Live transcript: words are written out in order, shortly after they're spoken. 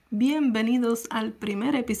Bienvenidos al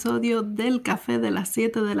primer episodio del Café de las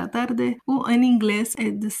 7 de la tarde o en inglés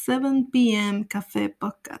el The 7 p.m. Café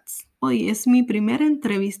Podcast. Hoy es mi primera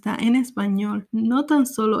entrevista en español. No tan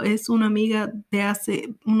solo es una amiga de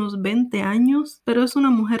hace unos 20 años, pero es una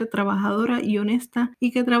mujer trabajadora y honesta y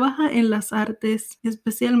que trabaja en las artes,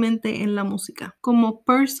 especialmente en la música, como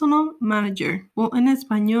personal manager o en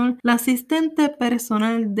español, la asistente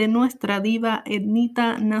personal de nuestra diva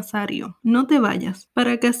Ednita Nazario. No te vayas,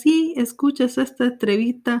 para que así escuches esta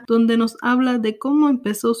entrevista donde nos habla de cómo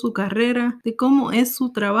empezó su carrera, de cómo es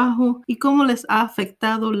su trabajo y cómo les ha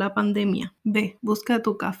afectado la pandemia. Ve, busca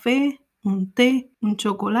tu café, un té, un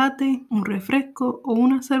chocolate, un refresco o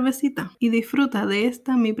una cervecita y disfruta de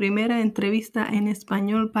esta mi primera entrevista en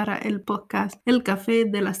español para el podcast El Café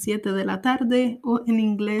de las 7 de la tarde o en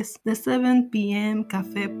inglés The 7 p.m.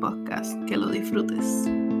 Café Podcast. Que lo disfrutes.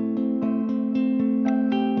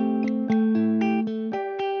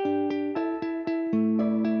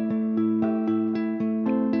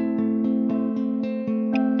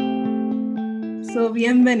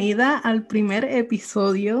 Bienvenida al primer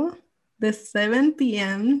episodio de 7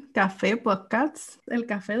 p.m. Café Podcast, el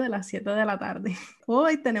café de las 7 de la tarde.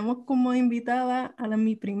 Hoy tenemos como invitada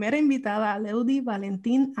mi primera invitada, Leudy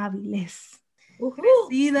Valentín Avilés.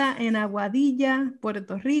 Nacida en Aguadilla,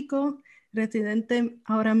 Puerto Rico, residente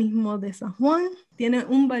ahora mismo de San Juan. Tiene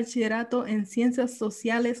un bachillerato en Ciencias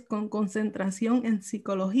Sociales con concentración en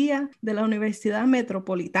Psicología de la Universidad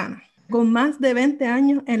Metropolitana. Con más de 20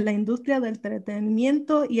 años en la industria del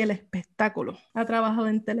entretenimiento y el espectáculo. Ha trabajado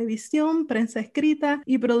en televisión, prensa escrita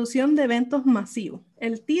y producción de eventos masivos.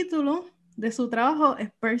 El título de su trabajo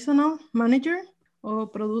es Personal Manager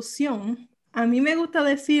o producción. A mí me gusta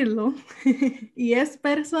decirlo y es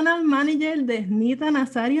Personal Manager de Ednita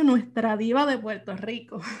Nazario, nuestra diva de Puerto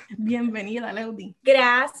Rico. Bienvenida, Leudy.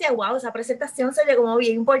 Gracias, wow, esa presentación se ve como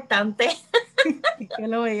bien importante. Que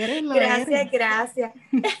lo eres, Gracias.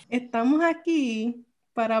 Estamos aquí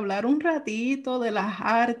para hablar un ratito de las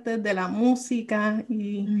artes, de la música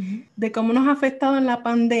y de cómo nos ha afectado en la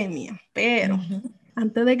pandemia. Pero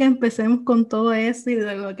antes de que empecemos con todo eso y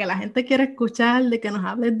de lo que la gente quiere escuchar, de que nos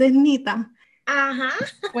hables de Ednita,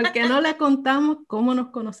 ¿por qué no le contamos cómo nos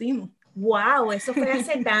conocimos? Wow, eso fue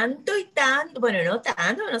hace tanto y tanto. Bueno, no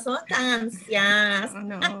tanto, no somos tan ancianas.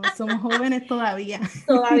 No, somos jóvenes todavía.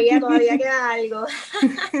 Todavía queda algo.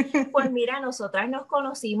 Pues mira, nosotras nos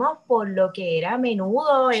conocimos por lo que era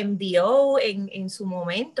Menudo, MDO en su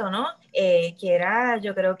momento, ¿no? Que era,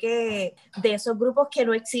 yo creo que de esos grupos que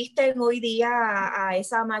no existen hoy día a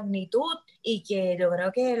esa magnitud y que yo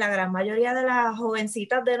creo que la gran mayoría de las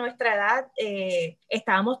jovencitas de nuestra edad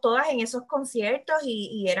estábamos todas en esos conciertos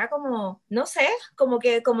y era como, no sé, como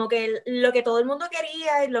que lo que todo el mundo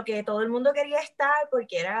quería y lo que todo el mundo quería estar,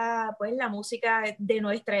 porque era pues la música de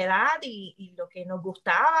nuestra edad y lo que nos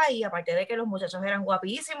gustaba, y aparte de que los muchachos eran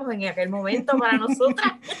guapísimos en aquel momento para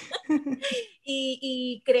nosotras.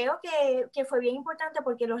 Y creo que fue bien importante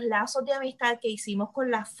porque los lazos de amistad que hicimos con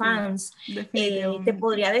las fans, te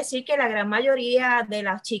podría decir que la gran mayoría de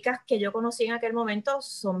las chicas que yo conocí en aquel momento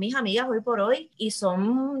son mis amigas hoy por hoy, y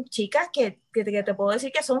son chicas que te puedo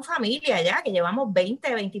decir que son familia ya, que llevamos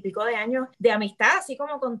 20 y pico de años de amistad, así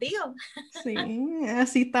como contigo. Sí,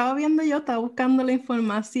 así estaba viendo yo, estaba buscando la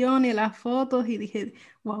información y las fotos y dije,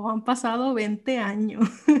 wow, han pasado 20 años.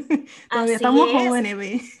 Todavía Así estamos es. jóvenes,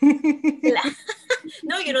 ¿ve?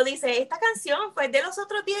 No, y uno dice, esta canción fue de los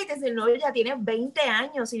otros días, y te dicen, no, ya tiene 20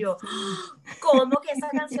 años. Y yo, ¿cómo que esa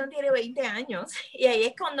canción tiene 20 años? Y ahí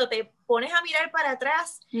es cuando te pones a mirar para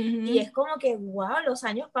atrás y es como que, wow, los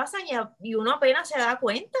años pasan y uno apenas se da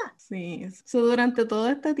cuenta. Sí, durante todo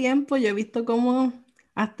este tiempo yo he visto cómo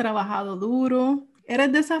has trabajado duro.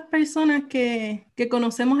 Eres de esas personas que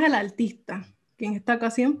conocemos al artista, que en esta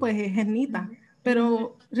ocasión pues es Ednita.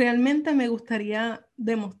 Pero realmente me gustaría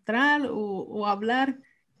demostrar o hablar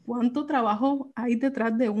cuánto trabajo hay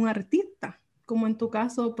detrás de un artista, como en tu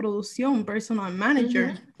caso producción, personal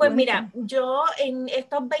manager. Pues mira, yo en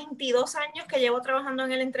estos 22 años que llevo trabajando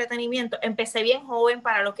en el entretenimiento, empecé bien joven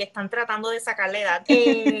para los que están tratando de sacar la edad.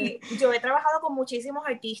 Yo he trabajado con muchísimos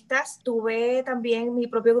artistas, tuve también mi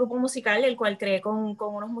propio grupo musical, el cual creé con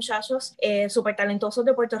unos muchachos súper talentosos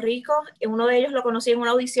de Puerto Rico. Uno de ellos lo conocí en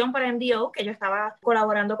una audición para MDO, que yo estaba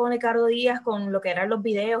colaborando con Ricardo Díaz con lo que eran los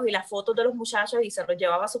videos y las fotos de los muchachos, y se los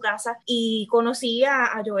llevaba a su casa, y conocí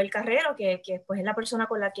a Joel Carrero, que pues es la persona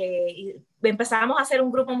con la que empezamos a hacer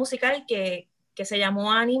un grupo musical que se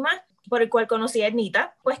llamó Anima, por el cual conocí a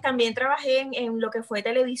Ernita. Pues también trabajé en lo que fue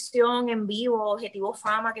televisión en vivo, Objetivo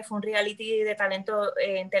Fama, que fue un reality de talento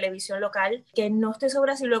en televisión local, que no estoy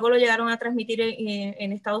segura si luego lo llegaron a transmitir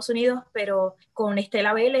en Estados Unidos, pero con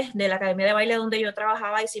Estela Vélez de la Academia de Baile donde yo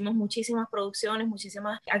trabajaba, hicimos muchísimas producciones,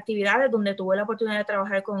 muchísimas actividades donde tuve la oportunidad de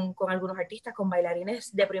trabajar con algunos artistas, con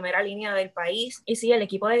bailarines de primera línea del país. Y sí, el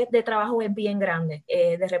equipo de trabajo es bien grande.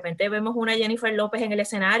 De repente vemos una Jennifer López en el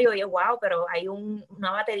escenario y es wow, pero hay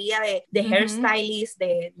una batería de hairstylists,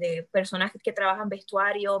 de personas que trabajan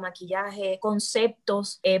vestuario, maquillaje,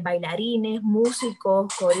 conceptos, bailarines,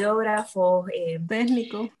 músicos, coreógrafos,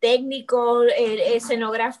 técnicos,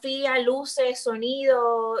 escenografía, luces,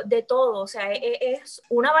 sonido, de todo. O sea, es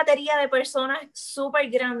una batería de personas súper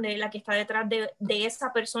grande la que está detrás de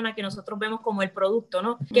esa persona que nosotros vemos como el producto,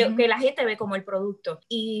 ¿no? Que la gente ve como el producto.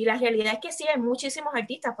 Y la realidad es que sí, hay muchísimos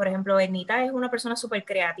artistas. Por ejemplo, Ernita es una persona súper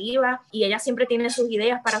creativa y ella siempre tiene sus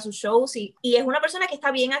ideas para sus shows y es una persona que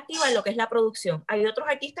está bien activa en lo que es la producción. Hay otros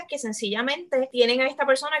artistas que sencillamente tienen a esta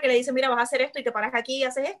persona que le dice, mira, vas a hacer esto y te paras aquí y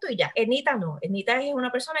haces esto y ya. Ernita no. Ernita es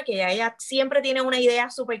una persona que ella siempre tiene una idea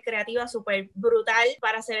súper creativa, súper brutal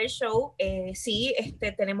para hacer el show. Sí,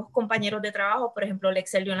 tenemos compañeros de trabajo, por ejemplo,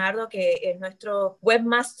 Lexel Leonardo, que es nuestro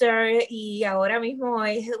webmaster y ahora mismo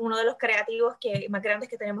es uno de los creativos más grandes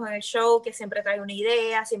que tenemos en el show, que siempre trae una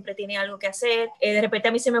idea, siempre tiene algo que hacer. De repente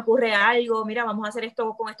a mí se me ocurre algo, mira, vamos a hacer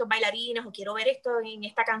esto con estos bailarines o quiero ver esto en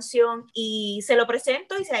esta canción y se lo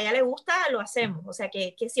presento y si a ella le gusta, lo hacemos. O sea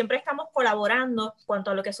que siempre estamos colaborando en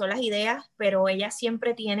cuanto a lo que son las ideas, pero ella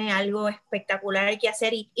siempre tiene algo espectacular que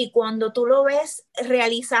hacer y cuando tú lo ves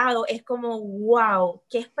realizado es como, wow,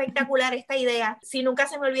 qué espectacular esta idea. Si nunca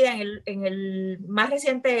se me olvida, en el más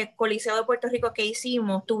reciente Coliseo de Puerto Rico que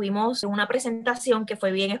hicimos, tuvimos una presentación que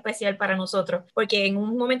fue bien especial para nosotros, porque en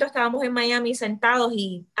un momento estábamos en Miami sentados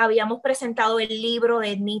y habíamos presentado el libro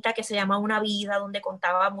de Ernita que se llama Una Vida, donde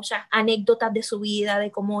contaba muchas anécdotas de su vida,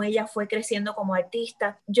 de cómo ella fue creciendo como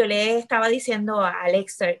artista. Yo le estaba diciendo a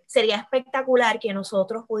Alexter, sería espectacular que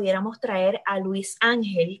nosotros pudiéramos traer a Luis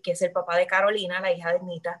Ángel, que es el papá de Carolina, la hija de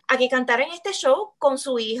Ernita, a que cantara en este show con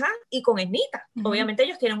su hija y con Ernita. Obviamente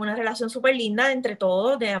ellos tienen una relación súper linda entre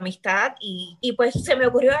todos, de amistad, y pues se me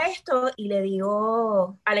ocurrió esto y le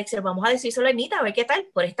digo, Alexer, vamos a decírselo a Ernita, a ver qué tal,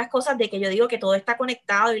 por estas cosas de que yo digo que todo está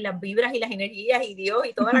conectado y las vibras y las energías y Dios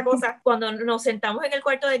y toda la cosa. Cuando nos sentamos en el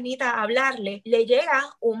cuarto de Ernita a hablarle, le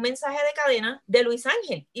llega un mensaje de cadena de Luis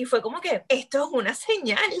Ángel y fue como que, esto es una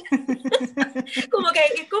señal. Es como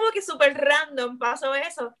que súper random pasó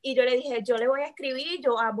eso y yo le dije, yo le voy a escribir,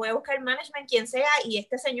 voy a buscar management, quien sea, y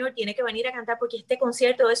este señor tiene que venir a cantar porque este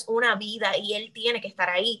concierto es una vida y él tiene que estar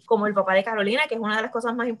ahí, como el papá de Carolina, que es una de las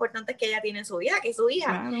cosas más importantes que ella tiene en su vida, que es su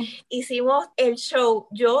hija. Claro. Hicimos el show,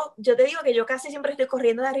 yo te digo que yo casi siempre estoy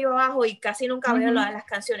corriendo de arriba abajo y casi nunca veo las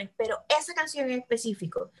canciones, pero esa canción en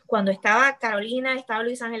específico, cuando estaba Carolina, estaba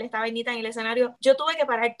Luis Ángel, estaba Ernita en el escenario, yo tuve que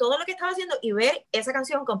parar todo lo que estaba haciendo y ver esa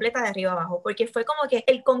canción completa de arriba abajo, porque fue como que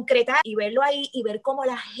el concretar y verlo ahí y ver cómo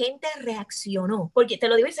la gente reaccionó, porque te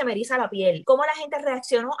lo digo y se me eriza la piel, cómo la gente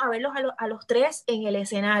reaccionó a verlos a los tres en el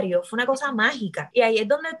escenario, fue una cosa mágica, y ahí es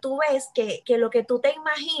donde tú ves que lo que tú te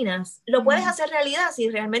imaginas lo puedes hacer realidad si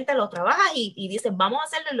realmente lo trabajas y dices, vamos a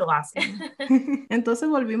hacerlo y lo haces. Entonces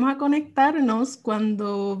volvimos a conectarnos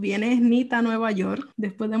cuando viene Nita a Nueva York,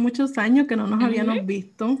 después de muchos años que no nos habíamos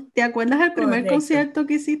visto. ¿Te acuerdas del primer concierto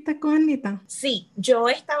que hiciste con Nita? Sí, yo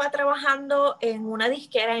estaba trabajando en una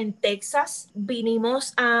disquera en Texas.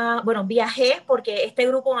 Viajé porque este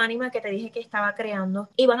grupo Anima que te dije que estaba creando,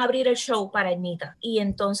 iban a abrir el show para Ernita. Y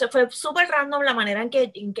entonces fue súper random la manera en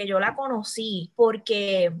que yo la conocí,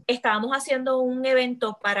 porque estábamos haciendo un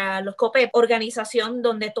evento para los COPEP, organización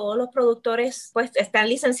donde todos los productores pues están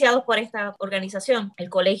licenciados por esta organización, el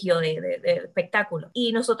colegio de espectáculos.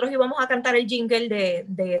 Y nosotros íbamos a cantar el jingle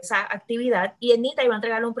de esa actividad y Ernita iba a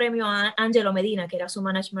entregarle un premio a Angelo Medina, que era su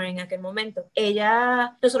manager en aquel momento.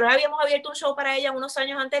 Nosotros habíamos abierto un show para ella unos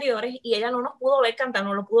años anteriores y ella no nos pudo ver cantar,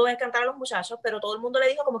 no lo pudo ver cantar a los muchachos, pero todo el mundo le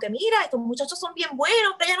dijo como que mira, estos muchachos son bien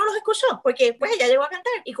buenos, pero ella no los escuchó, porque pues ella llegó a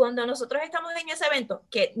cantar. Y cuando nosotros estamos en ese evento,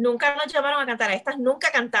 que nunca nos llevaron a cantar, a estas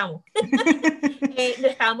nunca cantamos,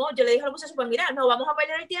 yo le dije a los muchachos, pues mira, no vamos a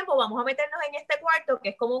perder el tiempo, vamos a meternos en este cuarto, que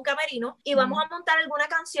es como un camerino, y vamos a montar alguna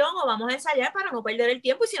canción o vamos a ensayar para no perder el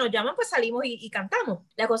tiempo, y si nos llaman, pues salimos y cantamos.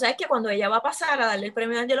 La cosa es que cuando ella va a pasar a darle el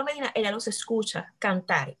premio a Angelo Medina, ella los escucha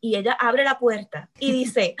cantar, y ella abre la puerta y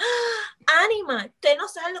dice, Anima, ustedes no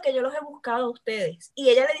saben lo que yo los he buscado a ustedes. Y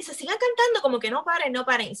ella le dice, sigan cantando, como que no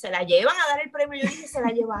paren. Y se la llevan a dar el premio. Yo dije, se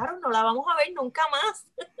la llevaron, no la vamos a ver nunca más.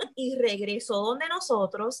 Y regresó donde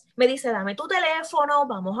nosotros, me dice, dame tu teléfono,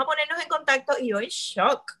 vamos a ponernos en contacto. Y yo en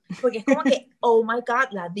shock. porque es como que, oh my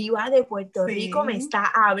God, la diva de Puerto Rico me está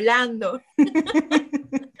hablando.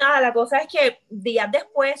 Nada, la cosa es que días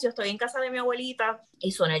después yo estoy en casa de mi abuelita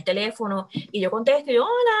y suena el teléfono y yo contesto y yo,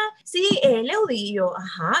 hola, sí, Leudy. Y yo,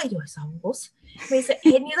 ajá, y yo, esa voz. Me dice,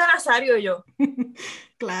 es Nida Nazario. Y yo,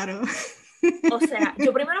 claro. o sea,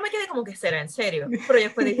 yo primero me quedé como que será en serio, pero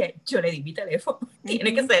después dije, yo le di mi teléfono,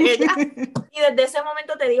 tiene que ser ella. Y desde ese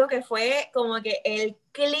momento te digo que fue como que el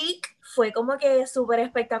click fue como que súper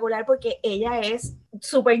espectacular porque ella es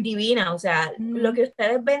súper divina, o sea, lo que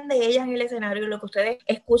ustedes ven de ella en el escenario, lo que ustedes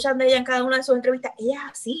escuchan de ella en cada una de sus entrevistas, ella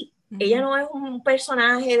es así. Ella no es un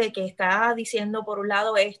personaje de que está diciendo por un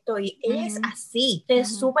lado esto y ella es así,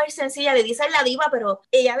 es súper sencilla, le dicen la diva, pero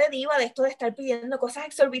ella de diva de esto de estar pidiendo cosas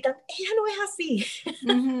exorbitantes, ella no es así.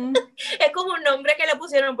 Es como un nombre que le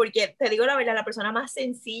pusieron porque, te digo la verdad, la persona más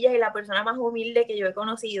sencilla y la persona más humilde que yo he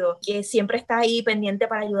conocido, que siempre está ahí pendiente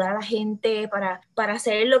para ayudar a la gente, para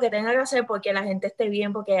hacer lo que tenga que hacer porque la gente esté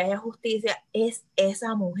bien, porque haya justicia, es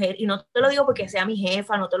esa mujer. Y no te lo digo porque sea mi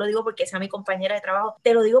jefa, no te lo digo porque sea mi compañera de trabajo,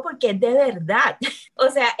 te lo digo porque es de verdad.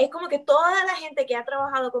 O sea, es como que toda la gente que ha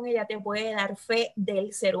trabajado con ella te puede dar fe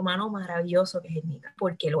del ser humano maravilloso que es Nika,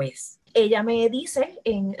 porque lo es. Ella me dice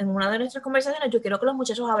en una de nuestras conversaciones, yo quiero que los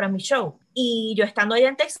muchachos abran mi show. Y yo estando allá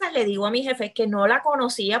en Texas le digo a mi jefe que no la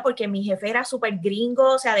conocía porque mi jefe era súper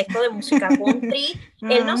gringo, o sea, de esto de música country.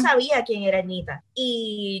 Él no sabía quién era Anita.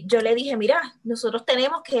 Y yo le dije, mira, nosotros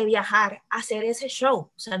tenemos que viajar a hacer ese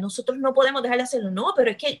show. O sea, nosotros no podemos dejar de hacerlo. No,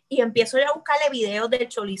 pero es que... Y empiezo yo a buscarle videos del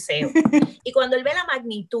Choliseo. Y cuando él ve la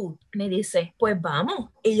magnitud, me dice, pues vamos.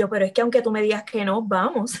 Y yo, pero es que aunque tú me digas que no,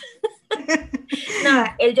 vamos.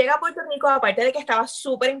 Nada, él llega a Puerto Rico, aparte de que estaba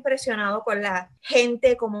súper impresionado con la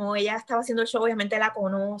gente, como ella estaba haciendo el show, obviamente la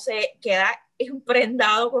conoce, queda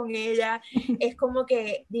emprendado con ella, es como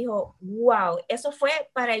que dijo, wow, eso fue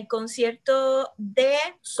para el concierto de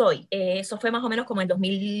Soy, eso fue más o menos como en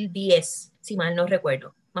 2010, si mal no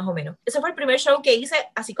recuerdo, más o menos. Ese fue el primer show que hice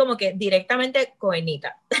así como que directamente con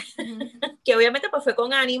Anita, que obviamente pues fue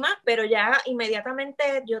con Anima, pero ya inmediatamente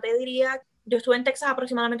yo te diría... Yo estuve en Texas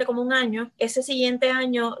aproximadamente como un año. Ese siguiente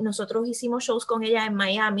año nosotros hicimos shows con ella en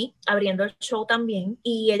Miami, abriendo el show también.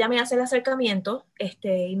 Y ella me hace el acercamiento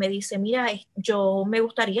y me dice, mira, yo me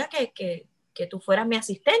gustaría que tú fueras mi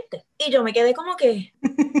asistente. Y yo me quedé como que,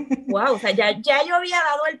 wow, o sea, ya yo había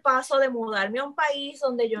dado el paso de mudarme a un país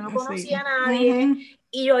donde yo no conocía a nadie.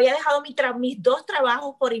 Y yo había dejado mis dos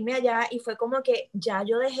trabajos por irme allá y fue como que ya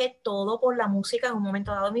yo dejé todo por la música en un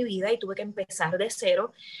momento dado de mi vida y tuve que empezar de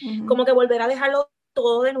cero. Como que volver a dejarlo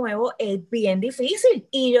todo de nuevo es bien difícil.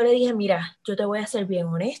 Y yo le dije, mira, yo te voy a ser bien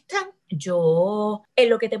honesta. Yo, en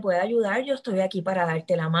lo que te pueda ayudar, yo estoy aquí para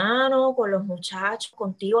darte la mano con los muchachos,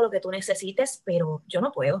 contigo, lo que tú necesites, pero yo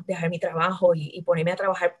no puedo dejar mi trabajo y ponerme a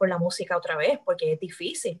trabajar por la música otra vez, porque es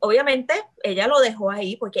difícil. Obviamente, ella lo dejó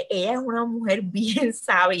ahí porque ella es una mujer bien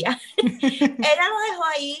sabia. Ella lo dejó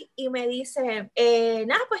ahí y me dice,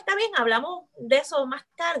 nada, pues está bien, hablamos de eso más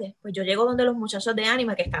tarde. Pues yo llego donde los muchachos de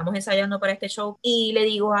Anima, que estábamos ensayando para este show, y le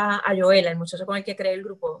digo a Joel, el muchacho con el que creé el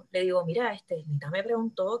grupo, le digo, mira, Nita me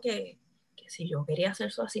preguntó que si yo quería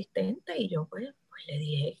ser su asistente y yo pues le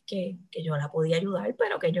dije que yo la podía ayudar,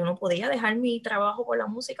 pero que yo no podía dejar mi trabajo por la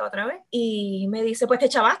música otra vez. Y me dice, pues te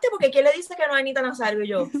chavaste, porque ¿quién le dice que no es Anita Nazario? Y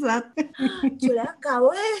yo, yo le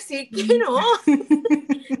acabo de decir que no.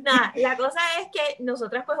 Nada, la cosa es que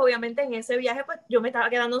nosotras pues obviamente en ese viaje pues yo me estaba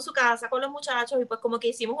quedando en su casa con los muchachos y pues como que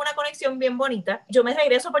hicimos una conexión bien bonita. Yo me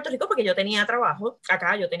regreso a Puerto Rico porque yo tenía trabajo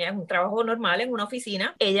acá, yo tenía un trabajo normal en una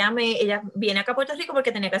oficina. Ella viene acá a Puerto Rico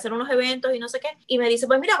porque tenía que hacer unos eventos y no sé qué, y me dice,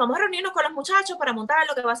 pues mira, vamos a reunirnos con los muchachos para montar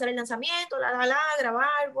lo que va a ser el lanzamiento,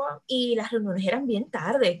 grabar, wow. Y las reuniones eran bien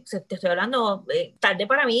tarde, o sea, te estoy hablando tarde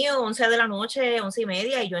para mí, 11 de la noche,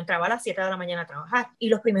 11:30, y yo entraba a las 7 de la mañana a trabajar. Y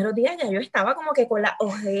los primeros días ya yo estaba como que con la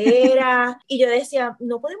ojera y yo decía,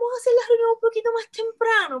 no podemos hacer la reunión un poquito más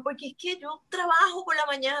temprano porque es que yo trabajo por la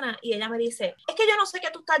mañana. Y ella me dice, es que yo no sé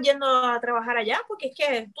que tú estás yendo a trabajar allá porque es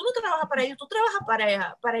que tú no trabajas para ellos, tú trabajas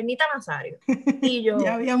para Anita Nazario. Y yo,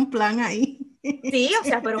 ya había un plan ahí. Sí, o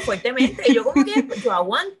sea, pero fuertemente. Y yo como que yo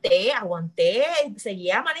aguanté,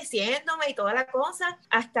 seguía amaneciéndome y toda la cosa,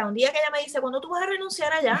 hasta un día que ella me dice, ¿cuándo tú vas a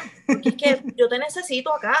renunciar allá? Porque es que yo te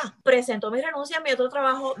necesito acá. Presento mi renuncia a mi otro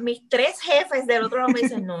trabajo, mis 3 jefes del otro lado me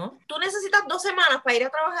dicen, no, tú necesitas 2 semanas para ir a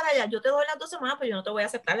trabajar allá, yo te doy las 2 semanas, pero yo no te voy a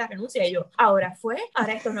aceptar la renuncia. Y yo, ahora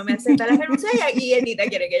esto no me acepta la renuncia y Anita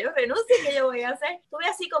quiere que yo renuncie, ¿qué yo voy a hacer? Tuve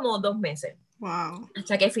así como 2 meses. Wow.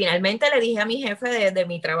 Hasta que finalmente le dije a mi jefe de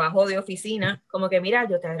mi trabajo de oficina, como que mira,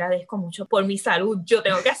 yo te agradezco mucho por mi salud, yo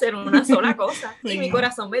tengo que hacer una sola cosa. Sí. Y mi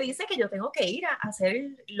corazón me dice que yo tengo que ir a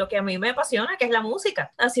hacer lo que a mí me apasiona, que es la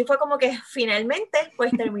música. Así fue como que finalmente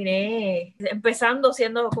pues terminé empezando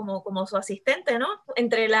siendo como su asistente, ¿no?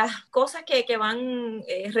 Entre las cosas que van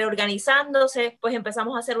reorganizándose, pues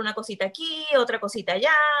empezamos a hacer una cosita aquí, otra cosita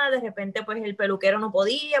allá, de repente pues el peluquero no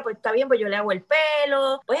podía, pues está bien, pues yo le hago el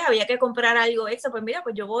pelo, pues había que comprar algo extra, pues mira,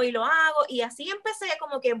 pues yo voy y lo hago, y así empecé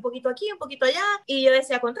como que un poquito aquí, un poquito allá, y yo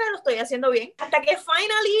decía, contra, lo estoy haciendo bien, hasta que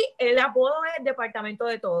finally el apodo es departamento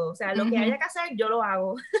de todo, o sea, lo que haya que hacer, yo lo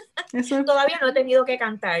hago. Eso es... Todavía no he tenido que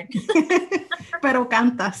cantar. Pero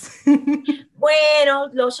cantas. Bueno,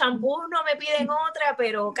 los shampoos no me piden otra,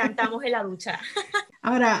 pero cantamos en la ducha.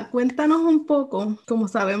 Ahora, cuéntanos un poco, como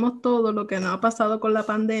sabemos todo lo que nos ha pasado con la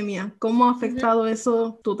pandemia, ¿cómo ha afectado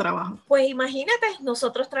eso tu trabajo? Pues imagínate,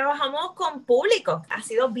 nosotros trabajamos con público, ha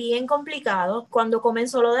sido bien complicado. Cuando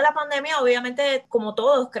comenzó lo de la pandemia, obviamente, como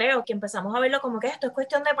todos creo, que empezamos a verlo como que esto es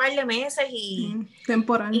cuestión de par de meses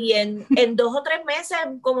Temporal. y en 2 o 3 meses,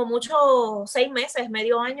 como mucho 6 meses,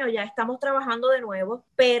 medio año, ya estamos trabajando de nuevo.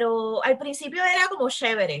 Pero al principio era como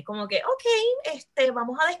chévere, como que, ok,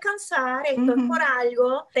 vamos a descansar, esto es por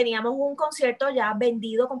algo. Teníamos un concierto ya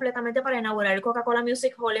vendido completamente para inaugurar el Coca-Cola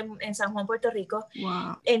Music Hall en San Juan, Puerto Rico.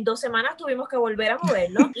 Wow. En 2 semanas tuvimos que volver a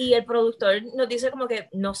moverlo y el productor nos dice como que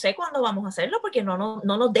no sé cuándo vamos a hacerlo porque no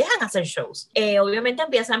nos dejan hacer shows. Obviamente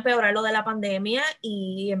empieza a empeorar lo de la pandemia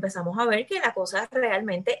y empezamos a ver que la cosa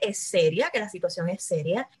realmente es seria, que la situación es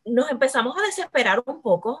seria. Nos empezamos a desesperar un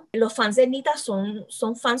poco. Los fans de Nita son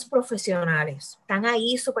fans profesionales. Están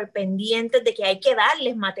ahí súper pendientes de que hay que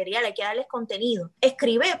darles material, hay que darles contenido.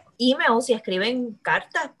 Escribe emails y escriben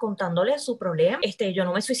cartas contándoles su problema. Yo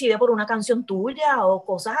no me suicidé por una canción tuya o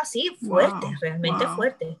cosas así fuertes, realmente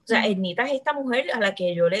fuertes. O sea, Nita es esta mujer a la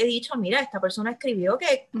que yo le he dicho, mira, esta persona escribió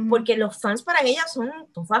que, porque los fans para ella son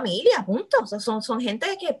familia, punto. O sea, son gente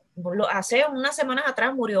que hace unas semanas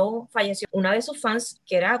atrás falleció una de sus fans,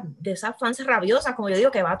 que era de esas fans rabiosas, como yo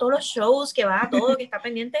digo, que va a todos los shows, que va a todo, que está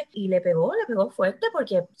pendiente, y le pegó fuerte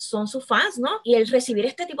porque son sus fans, ¿no? Y el recibir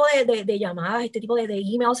este tipo de llamadas, este tipo de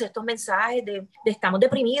emails, estos mensajes de estamos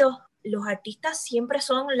deprimidos. Los artistas siempre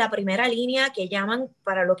son la primera línea que llaman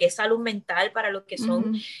para lo que es salud mental, para lo que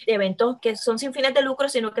son eventos que son sin fines de lucro,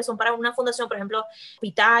 sino que son para una fundación, por ejemplo,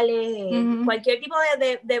 hospitales, cualquier tipo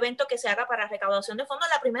de evento que se haga para recaudación de fondos.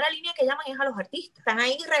 La primera línea que llaman es a los artistas. Están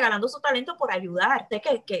ahí regalando su talento por ayudar. Sé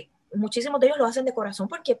que muchísimos de ellos lo hacen de corazón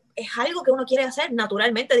porque es algo que uno quiere hacer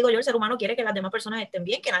naturalmente. Digo yo, el ser humano quiere que las demás personas estén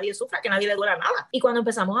bien, que nadie sufra, que nadie le duela nada. Y cuando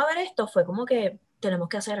empezamos a ver esto, fue como que tenemos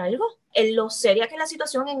que hacer algo. En lo seria que es la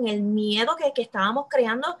situación, en el miedo que estábamos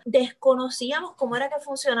creando, desconocíamos cómo era que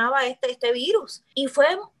funcionaba este virus. Y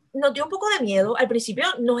nos dio un poco de miedo. Al principio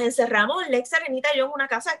nos encerramos, Lex, Arenita y yo en una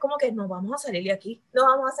casa, es como que nos vamos a salir de aquí. Nos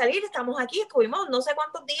vamos a salir, estamos aquí, estuvimos no sé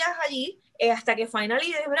cuántos días allí, hasta que finally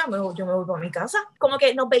dije, mira, yo me voy para mi casa. Como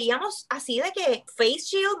que nos veíamos así de que face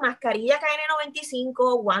shield, mascarilla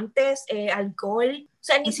KN95, guantes, alcohol. O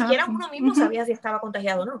sea, ni siquiera uno mismo sabía si estaba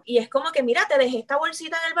contagiado o no. Y es como que, mira, te dejé esta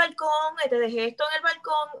bolsita en el balcón, te dejé esto en el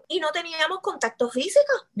balcón, y no teníamos contacto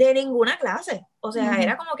físico de ninguna clase. O sea,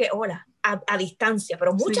 era como que, hola, a distancia,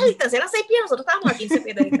 pero mucha distancia, era 6 pies, nosotros estábamos a 15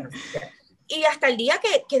 pies de distancia. Y hasta el día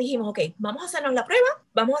que dijimos, ok, vamos a hacernos la prueba,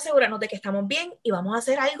 vamos a asegurarnos de que estamos bien y vamos a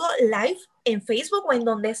hacer algo live en Facebook o en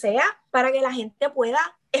donde sea para que la gente pueda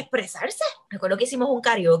expresarse. Recuerdo que hicimos un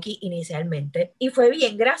karaoke inicialmente y fue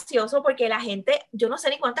bien gracioso porque la gente, yo no sé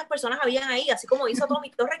ni cuántas personas habían ahí, así como hizo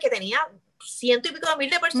Tommy Torres, que tenía 100 y pico de mil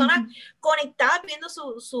de personas conectadas viendo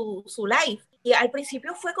su live. Y al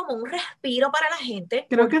principio fue como un respiro para la gente.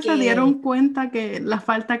 Creo que se dieron cuenta que la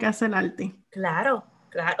falta que hace el arte. Claro,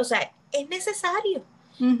 o sea, es necesario.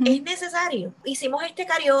 Es necesario. Hicimos este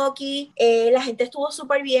karaoke, la gente estuvo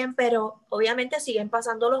súper bien, pero obviamente siguen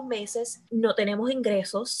pasando los meses, no tenemos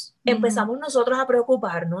ingresos, empezamos nosotros a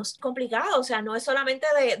preocuparnos. Complicado, o sea, no es solamente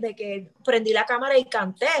de que prendí la cámara y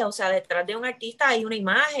canté, o sea, detrás de un artista hay una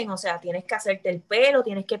imagen, o sea, tienes que hacerte el pelo,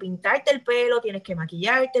 tienes que pintarte el pelo, tienes que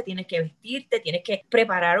maquillarte, tienes que vestirte, tienes que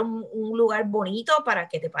preparar un lugar bonito para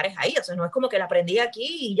que te pares ahí, o sea, no es como que la prendí aquí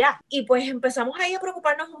y ya. Y pues empezamos ahí a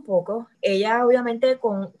preocuparnos un poco. Ella obviamente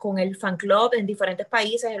con el fan club en diferentes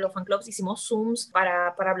países, en los fan clubs hicimos Zooms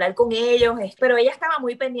para hablar con ellos, pero ella estaba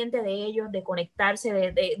muy pendiente de ellos, de conectarse,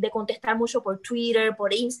 de contestar mucho por Twitter,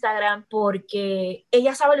 por Instagram, porque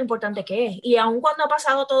ella sabe lo importante que es. Y aun cuando ha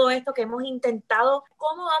pasado todo esto que hemos intentado,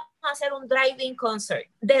 ¿cómo vamos a hacer un drive-in concert?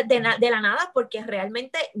 De la nada, porque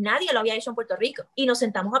realmente nadie lo había hecho en Puerto Rico. Y nos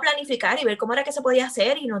sentamos a planificar y ver cómo era que se podía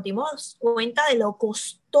hacer y nos dimos cuenta de lo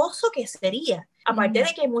costoso que sería. Aparte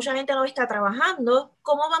de que mucha gente no está trabajando,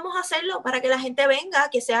 ¿cómo vamos a hacerlo para que la gente venga,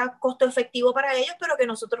 que sea costo efectivo para ellos, pero que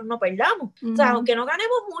nosotros no perdamos? O sea, aunque no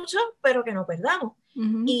ganemos mucho, pero que no perdamos.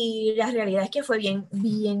 Y la realidad es que fue bien,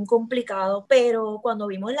 bien complicado, pero cuando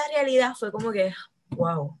vimos la realidad fue como que,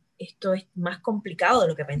 wow, esto es más complicado de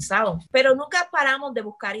lo que pensábamos. Pero nunca paramos de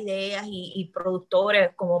buscar ideas y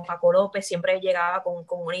productores como Paco López siempre llegaba con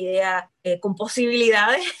una idea con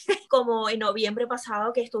posibilidades, como en noviembre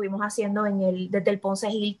pasado que estuvimos haciendo desde el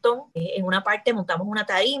Ponce Hilton, en una parte montamos una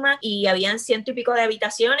tarima y habían 100 y pico de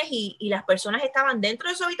habitaciones y las personas estaban dentro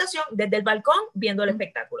de su habitación, desde el balcón, viendo el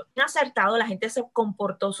espectáculo. Acertado, la gente se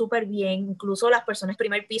comportó súper bien, incluso las personas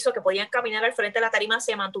primer piso que podían caminar al frente de la tarima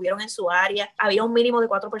se mantuvieron en su área, había un mínimo de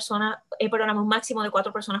 4 personas, un máximo de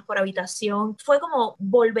 4 personas por habitación. Fue como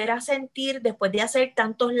volver a sentir después de hacer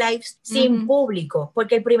tantos lives sin público,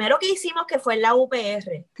 porque el primero que hicimos que fue en la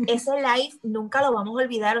UPR, ese live nunca lo vamos a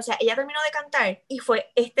olvidar, o sea, ella terminó de cantar y fue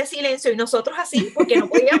este silencio y nosotros así, porque no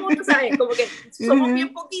podíamos, ¿sabes? Como que somos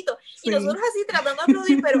bien poquitos y nosotros así tratando de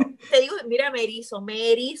aplaudir, pero te digo, mira, me erizo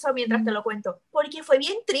mientras te lo cuento, porque fue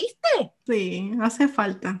bien triste. Sí, hace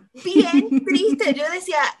falta. Bien triste, yo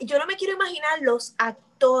decía, yo no me quiero imaginar los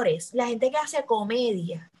actores, la gente que hace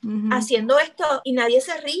comedia, haciendo esto y nadie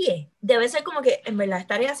se ríe. Debe ser como que en verdad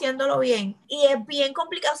estaré haciéndolo bien y es bien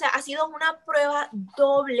complicado, o sea, ha sido una prueba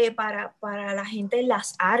doble para la gente en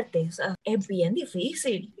las artes, o sea, es bien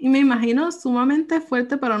difícil. Y me imagino sumamente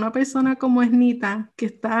fuerte para una persona como Esnita, que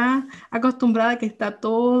está acostumbrada a que está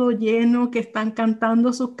todo lleno, que están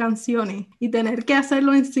cantando sus canciones y tener que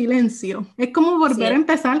hacerlo en silencio. Es como volver a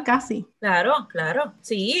empezar casi. Claro, claro,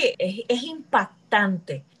 sí, es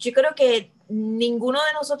impactante. Yo creo que ninguno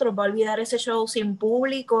de nosotros va a olvidar ese show sin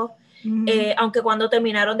público. Aunque cuando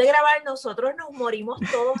terminaron de grabar nosotros nos morimos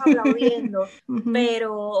todos aplaudiendo,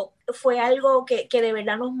 pero fue algo que de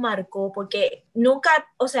verdad nos marcó, porque nunca,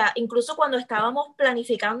 o sea, incluso cuando estábamos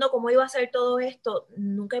planificando cómo iba a ser todo esto,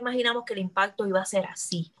 nunca imaginamos que el impacto iba a ser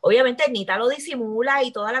así. Obviamente Nita lo disimula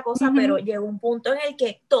y toda la cosa, pero llegó un punto en el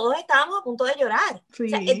que todos estábamos a punto de llorar. Sí. O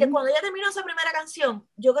sea, cuando ella terminó esa primera canción,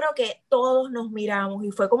 yo creo que todos nos miramos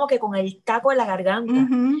y fue como que con el taco en la garganta.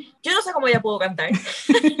 Yo no sé cómo ella pudo cantar.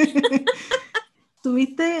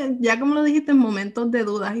 Tuviste, ya como lo dijiste, momentos de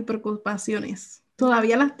dudas y preocupaciones.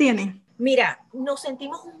 ¿Todavía las tienes? Mira, nos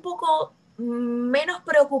sentimos un poco menos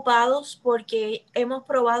preocupados porque hemos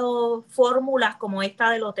probado fórmulas como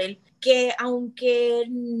esta del hotel, que aunque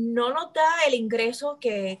no nos da el ingreso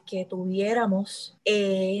que tuviéramos,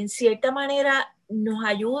 en cierta manera nos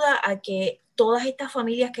ayuda a que todas estas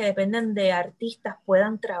familias que dependen de artistas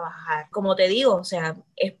puedan trabajar. Como te digo, o sea,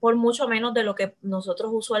 es por mucho menos de lo que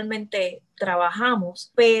nosotros usualmente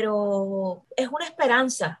trabajamos, pero es una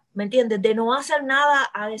esperanza, ¿me entiendes? De no hacer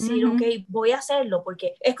nada a decir, ok, voy a hacerlo,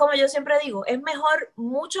 porque es como yo siempre digo, es mejor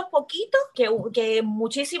mucho poquito que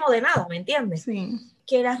muchísimo de nada, ¿me entiendes? Sí.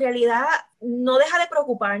 Que la realidad no deja de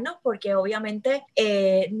preocuparnos porque obviamente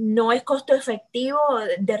no es costo efectivo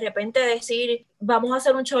de repente decir vamos a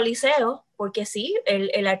hacer un choliseo, porque sí,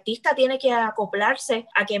 el artista tiene que acoplarse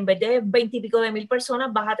a que en vez de 20 y pico de mil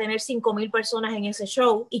personas vas a tener 5,000 personas en ese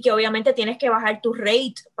show y que obviamente tienes que bajar tu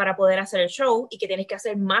rate para poder hacer el show y que tienes que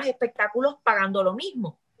hacer más espectáculos pagando lo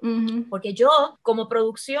mismo. Porque yo, como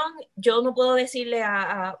producción, yo no puedo decirle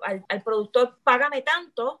al productor, págame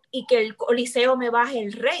tanto y que el coliseo me baje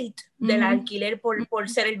el rate del alquiler por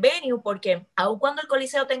ser el venue, porque aun cuando el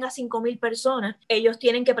coliseo tenga 5,000 personas, ellos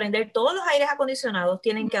tienen que prender todos los aires acondicionados,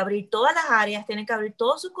 tienen que abrir todas las áreas, tienen que abrir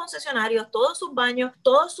todos sus concesionarios, todos sus baños,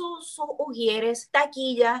 todos sus ujieres,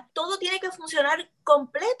 taquillas, todo tiene que funcionar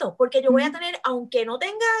completo, porque yo voy a tener, aunque no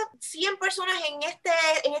tenga 100 personas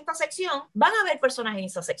en esta sección, van a haber personas en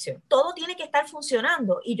esa sección. Todo tiene que estar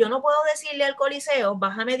funcionando y yo no puedo decirle al coliseo,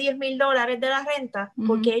 bájame $10,000 de la renta,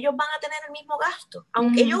 porque ellos van a tener el mismo gasto.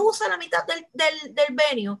 Aunque ellos usan la mitad del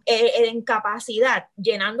venue en capacidad,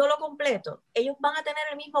 llenándolo completo, ellos van a tener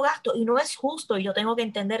el mismo gasto y no es justo y yo tengo que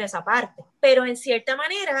entender esa parte. Pero en cierta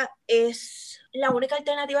manera es la única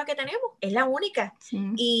alternativa que tenemos, es la única. Sí.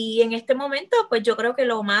 Y en este momento, pues yo creo que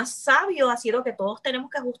lo más sabio ha sido que todos tenemos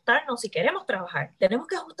que ajustarnos si queremos trabajar. Tenemos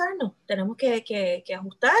que ajustarnos, tenemos que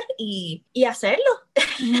ajustar y hacerlo.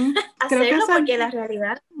 Hacerlo porque la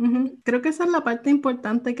realidad... Creo que esa es la parte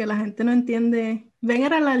importante que la gente no entiende.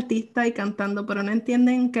 Ven al artista y cantando, pero no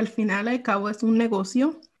entienden que al final al cabo es un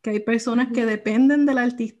negocio que hay personas que dependen del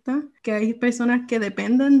artista, que hay personas que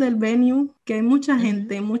dependen del venue, que hay mucha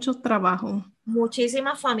gente, muchos trabajos.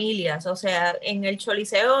 Muchísimas familias, o sea, en el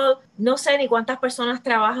Choliseo no sé ni cuántas personas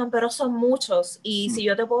trabajan, pero son muchos. Y si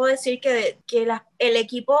yo te puedo decir que el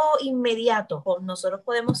equipo inmediato, pues nosotros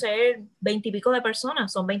podemos ser 20 y pico de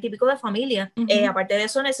personas, son 20 y pico de familias. Aparte de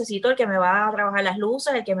eso, necesito el que me va a trabajar las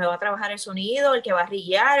luces, el que me va a trabajar el sonido, el que va a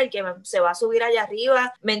rillar, el que se va a subir allá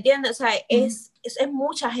arriba, ¿me entiendes? O sea, es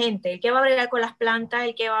mucha gente, el que va a bregar con las plantas,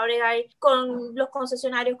 el que va a bregar con los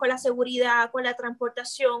concesionarios, con la seguridad, con la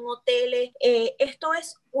transportación, hoteles. Esto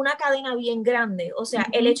es una cadena bien grande. O sea,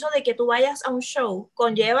 el hecho de que tú vayas a un show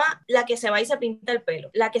conlleva la que se va y se pinta el pelo,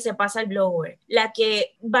 la que se pasa el blower, la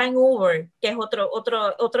que va en Uber, que es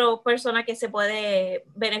otro persona que se puede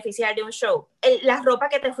beneficiar de un show, la ropa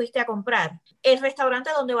que te fuiste a comprar, el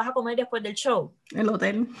restaurante donde vas a comer después del show, el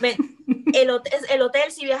hotel. El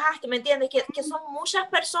hotel si viajaste, ¿me entiendes? Que son muchas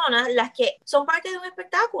personas las que son parte de un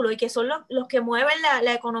espectáculo y que son los que mueven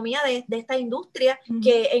la economía de esta industria,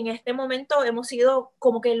 que en este momento hemos sido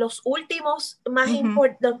como que los últimos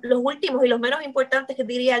los últimos y los menos importantes, que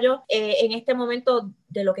diría yo, en este momento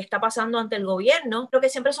de lo que está pasando ante el gobierno, lo que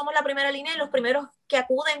siempre somos la primera línea y los primeros que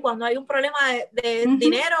acuden cuando hay un problema de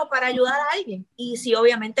dinero para ayudar a alguien. Y sí,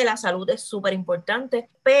 obviamente la salud es súper importante,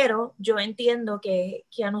 pero yo entiendo que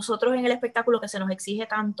a nosotros en el espectáculo que se nos exige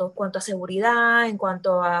tanto en cuanto a seguridad, en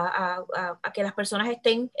cuanto a que las personas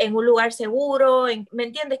estén en un lugar seguro, ¿me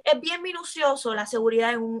entiendes? Es bien minucioso la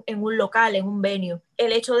seguridad en un local, en un venue.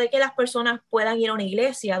 El hecho de que las personas puedan ir a una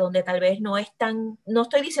iglesia donde tal vez no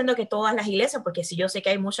estoy diciendo que todas las iglesias, porque sí yo sé que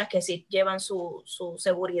hay muchas que sí llevan su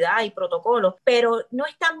seguridad y protocolo, pero no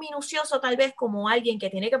es tan minucioso tal vez como alguien que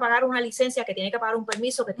tiene que pagar una licencia, que tiene que pagar un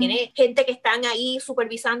permiso, que tiene gente que están ahí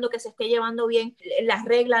supervisando que se esté llevando bien las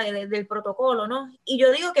reglas del protocolo, ¿no? Y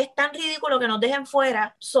yo digo que es tan ridículo que nos dejen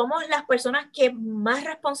fuera. Somos las personas que más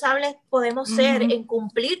responsables podemos ser en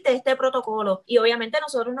cumplir este protocolo, y obviamente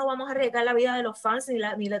nosotros no vamos a arriesgar la vida de los fans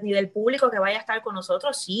ni del público que vaya a estar con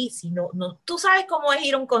nosotros. Sí, no. Tú sabes cómo es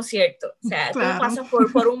ir a un concierto, o sea, claro. Tú pasas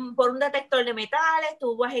por un detector de metales,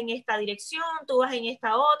 tú vas en esta dirección, tú vas en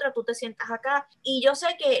esta otra, tú te sientas acá, y yo sé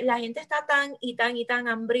que la gente está tan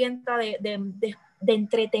hambrienta de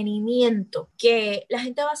entretenimiento que la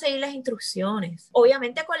gente va a seguir las instrucciones.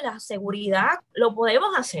 Obviamente con la seguridad lo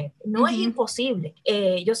podemos hacer, no es imposible.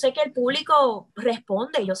 Yo sé que el público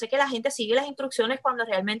responde, yo sé que la gente sigue las instrucciones cuando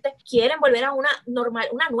realmente quieren volver a una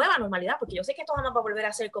nueva normalidad, porque yo sé que esto no va a volver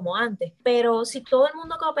a ser como antes, pero si todo el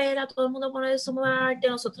mundo coopera, todo el mundo pone de su parte,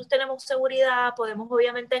 nosotros tenemos seguridad, podemos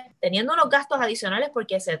obviamente, teniendo unos gastos adicionales,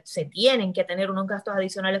 porque se tienen que tener unos gastos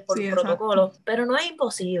adicionales por protocolo, pero no es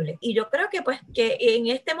imposible. Y yo creo que pues que en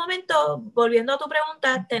este momento, volviendo a tu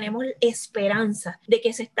pregunta, tenemos esperanza de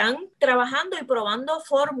que se están trabajando y probando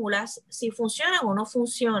fórmulas si funcionan o no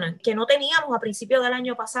funcionan, que no teníamos a principios del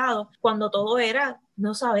año pasado, cuando todo era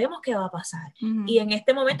no sabemos qué va a pasar. Y en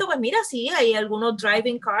este momento, pues mira, sí, hay algunos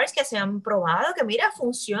driving cars que se han probado, que mira,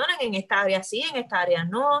 funcionan en esta área sí, en esta área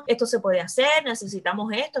no, esto se puede hacer,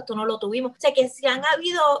 necesitamos esto no lo tuvimos. O sea, que se han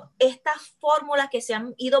habido estas fórmulas que se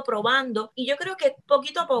han ido probando, y yo creo que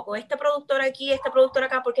poquito a poco, este productor aquí, este productor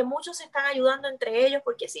acá, porque muchos se están ayudando entre ellos,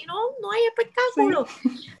 porque si no, no hay espectáculo.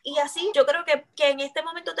 Sí. Y así, yo creo que en este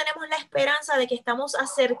momento tenemos la esperanza de que estamos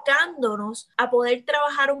acercándonos a poder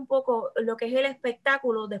trabajar un poco lo que es el espectáculo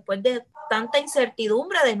después de tanta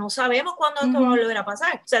incertidumbre de no sabemos cuándo esto va a volver a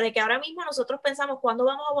pasar. O sea, de que ahora mismo nosotros pensamos cuándo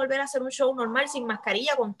vamos a volver a hacer un show normal sin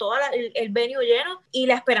mascarilla, con todo el venue lleno, y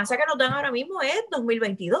la esperanza que nos dan ahora mismo es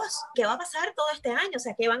 2022. ¿Qué va a pasar todo este año? O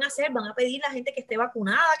sea, ¿qué van a hacer? ¿Van a pedir a la gente que esté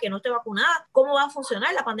vacunada, que no esté vacunada? ¿Cómo va a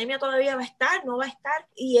funcionar? ¿La pandemia todavía va a estar? ¿No va a estar?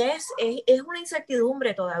 Y es una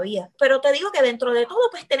incertidumbre todavía. Pero te digo que dentro de todo,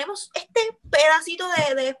 pues tenemos este pedacito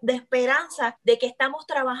de esperanza de que estamos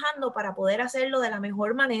trabajando para poder hacerlo de la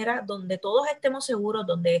mejor manera, donde todos estemos seguros,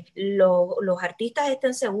 donde los artistas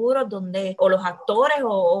estén seguros, o los actores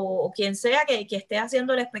o quien sea que esté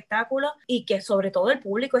haciendo el espectáculo, y que sobre todo el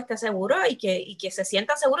público esté seguro y que se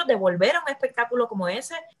sientan seguros de volver a un espectáculo como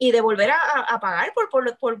ese y de volver a pagar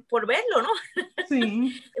por verlo, ¿no?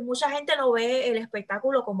 Sí. Mucha gente no ve el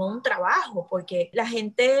espectáculo como un trabajo, porque la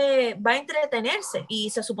gente va a entretenerse, y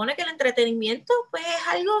se supone que el entretenimiento pues es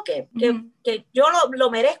algo que yo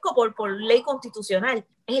lo merezco por ley constitucional.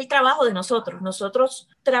 Es el trabajo de nosotros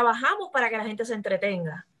trabajamos para que la gente se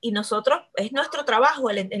entretenga, y es nuestro trabajo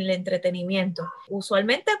el entretenimiento.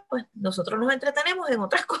 Usualmente pues nosotros nos entretenemos en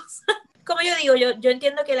otras cosas como yo digo, yo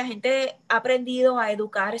entiendo que la gente ha aprendido a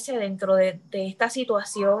educarse dentro de esta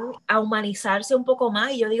situación, a humanizarse un poco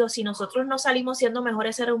más, y yo digo, si nosotros no salimos siendo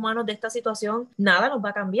mejores seres humanos de esta situación, nada nos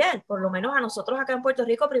va a cambiar. Por lo menos a nosotros acá en Puerto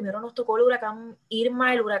Rico primero nos tocó el huracán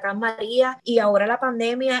Irma, el huracán María, y ahora la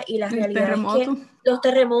pandemia, y la realidad es que los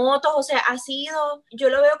terremotos, o sea, ha sido, yo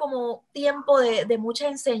lo veo como tiempo de mucha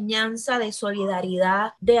enseñanza, de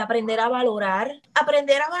solidaridad, de aprender a valorar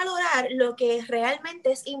lo que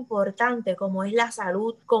realmente es importante, como es la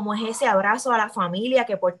salud, como es ese abrazo a la familia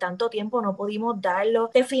que por tanto tiempo no pudimos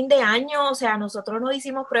darlo. De fin de año, o sea, nosotros nos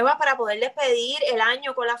hicimos pruebas para poder despedir el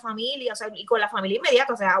año con la familia, o sea, y con la familia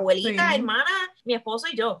inmediata, o sea, abuelita, hermana, mi esposo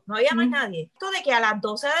y yo, no había más nadie. Esto de que a las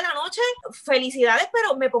 12 de la noche, felicidades,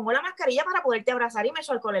 pero me pongo la mascarilla para poderte abrazar y me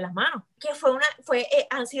echo alcohol en las manos. Que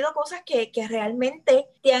han sido cosas que realmente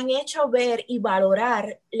te han hecho ver y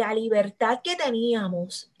valorar la libertad que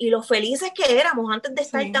teníamos y lo felices que éramos antes de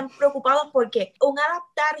estar tan preocupados, porque un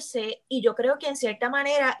adaptarse, y yo creo que en cierta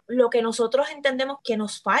manera lo que nosotros entendemos que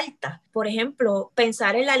nos falta, por ejemplo,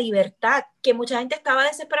 pensar en la libertad, que mucha gente estaba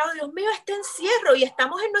desesperada, Dios mío, este encierro, y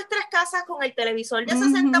estamos en nuestras casas con el televisor de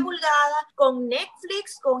 60 pulgadas, con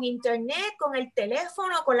Netflix, con internet, con el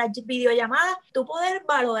teléfono, con las videollamadas, tú poder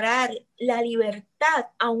valorar la libertad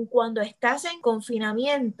aun cuando estás en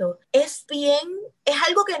confinamiento, es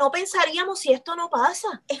algo que no pensaríamos si esto no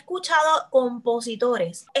pasa. He escuchado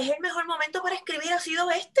compositores, es el mejor momento para escribir, ha sido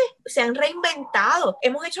este, se han reinventado,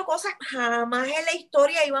 hemos hecho cosas jamás en la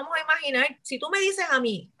historia íbamos a imaginar. Si tú me dices a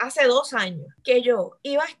mí hace 2 años que yo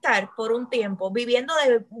iba a estar por un tiempo viviendo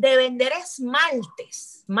de vender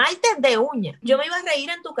esmaltes de uñas, yo me iba a reír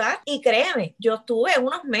en tu cara, y créeme, yo estuve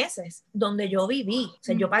unos meses donde yo viví, o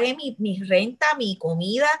sea, yo pagué mi renta, mi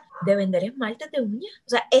comida, de vender esmaltes de uñas. O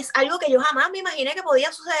sea, es algo que yo jamás me imaginé que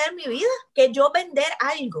podía suceder en mi vida, que yo vender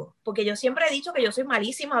algo, porque yo siempre he dicho que yo soy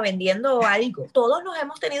malísima vendiendo algo. Todos nos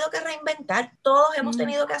hemos tenido que reinventar, todos hemos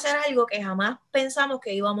tenido que hacer algo que jamás pensamos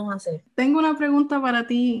que íbamos a hacer. Tengo una pregunta para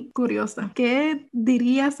ti curiosa. ¿Qué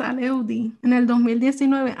dirías a Leudy en el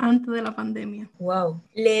 2019 antes de la pandemia? Wow.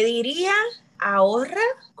 Le diría, ahorra,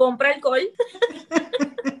 compra alcohol.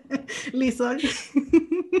 Lisol.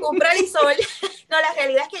 Compra Lisol. No, la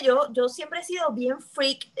realidad es que yo siempre he sido bien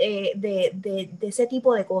freak de ese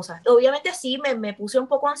tipo de cosas. Obviamente sí, me puse un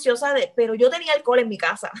poco ansiosa, pero yo tenía alcohol en mi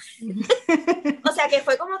casa. O sea que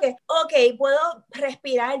fue como que, ok, puedo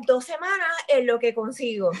respirar 2 semanas en lo que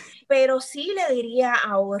consigo. Pero sí le diría,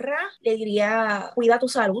 ahorra, le diría, cuida tu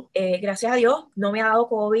salud. Gracias a Dios no me ha dado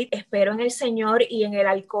COVID. Espero en el Señor y en el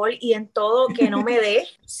alcohol y en todo que no me dé.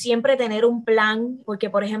 Siempre tener un plan, porque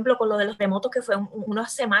por ejemplo con lo de los remotos, que fue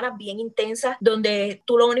unas semanas bien intensas, donde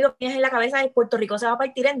tú lo único que tienes en la cabeza es Puerto Rico se va a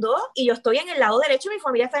partir en 2 y yo estoy en el lado derecho y mi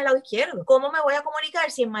familia está en el lado izquierdo. ¿Cómo me voy a comunicar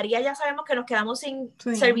si en María ya sabemos que nos quedamos sin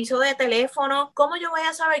servicio de teléfono? ¿Cómo yo voy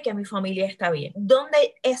a saber que mi familia está bien?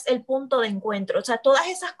 ¿Dónde es el punto de encuentro? O sea, todas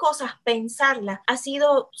esas cosas, pensarlas ha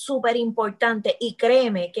sido súper importante, y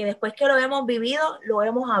créeme que después que lo hemos vivido, lo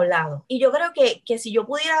hemos hablado. Y yo creo que si yo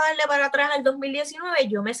pudiera darle para atrás al 2019,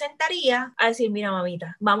 yo me sentaría a decir, mira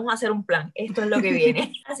mamita, vamos a hacer un plan, esto es lo que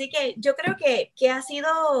viene. Así que yo creo que ha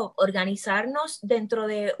sido organizarnos dentro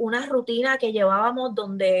de una rutina que llevábamos,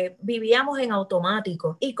 donde vivíamos en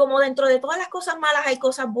automático, y como dentro de todas las cosas malas hay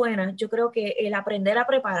cosas buenas, yo creo que el aprender a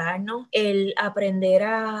prepararnos, el aprender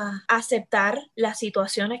a aceptar las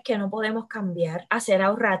situaciones que no podemos cambiar, a ser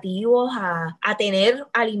ahorrativos, a tener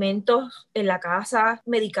alimentos en la casa,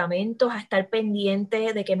 medicamentos, a estar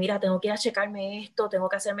pendiente de que mira, tengo que ir a checarme esto, tengo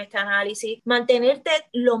que hacerme este análisis, mantenerte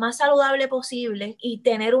lo más saludable posible y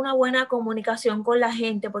tener una buena comunicación con la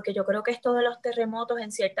gente, porque yo creo que esto de los terremotos,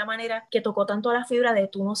 en cierta manera, que tocó tanto a la fibra de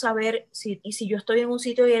tú no saber si yo estoy en un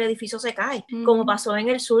sitio y el edificio se cae, como pasó en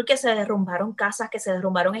el sur, que se derrumbaron casas, que se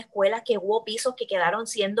derrumbaron escuelas, que hubo pisos que quedaron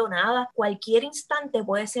siendo nada. Cualquier instante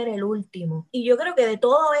puede ser el último. Y yo creo que de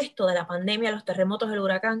todo esto, de la pandemia, los terremotos, el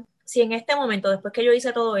huracán, si en este momento, después que yo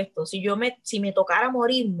hice todo esto, si me tocara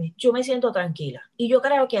morirme, yo me siento tranquila. Y yo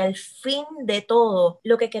creo que al fin de todo,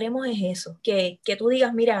 lo que queremos es eso, que tú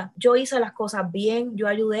digas, mira, yo hice las cosas bien, yo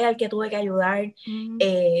ayudé al que tuve que ayudar,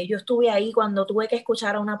 yo estuve ahí cuando tuve que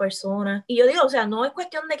escuchar a una persona. Y yo digo, o sea, no es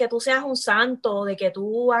cuestión de que tú seas un santo, de que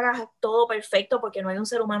tú hagas todo perfecto, porque no hay un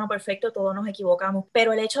ser humano perfecto, todos nos equivocamos,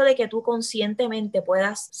 pero el hecho de que tú conscientemente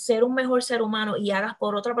puedas ser un mejor ser humano y hagas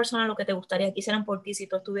por otra persona lo que te gustaría que hicieran por ti si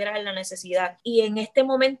tú estuvieras en en la necesidad. Y en este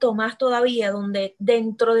momento más todavía, donde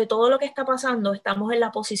dentro de todo lo que está pasando, estamos en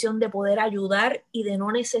la posición de poder ayudar y de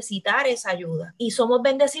no necesitar esa ayuda. Y somos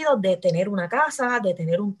bendecidos de tener una casa, de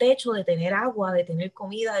tener un techo, de tener agua, de tener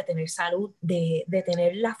comida, de tener salud, de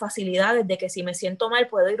tener las facilidades de que si me siento mal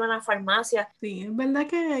puedo ir a una farmacia. Sí, es verdad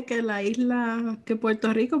que la isla, que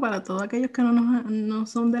Puerto Rico, para todos aquellos que no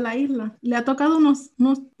son de la isla, le ha tocado unos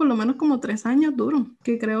por lo menos como 3 años duros,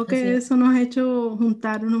 que creo que eso nos ha hecho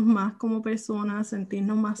juntarnos más como personas,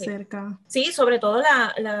 sentirnos más cerca. Sí, sobre todo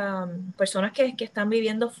las personas que están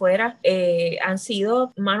viviendo fuera han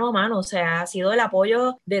sido mano a mano, o sea, ha sido el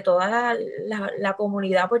apoyo de toda la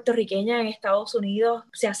comunidad puertorriqueña en Estados Unidos,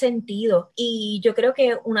 se ha sentido. Y yo creo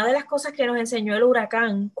que una de las cosas que nos enseñó el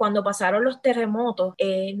huracán cuando pasaron los terremotos,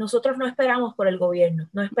 nosotros no esperamos por el gobierno,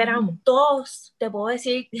 no esperamos. Todos, te puedo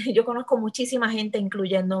decir, yo conozco muchísima gente,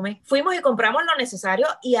 incluyéndome, fuimos y compramos lo necesario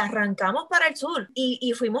y arrancamos para el sur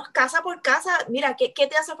y fuimos casa por casa. Mira, ¿qué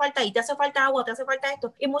te hace falta ahí? ¿Te hace falta agua? ¿Te hace falta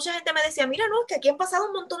esto? Y mucha gente me decía, mira, no, que aquí han pasado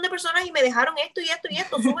un montón de personas y me dejaron esto y esto y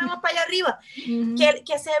esto, sube más para allá arriba.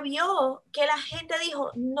 Que se vio que la gente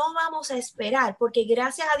dijo, no vamos a esperar, porque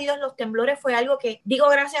gracias a Dios los temblores fue algo que, digo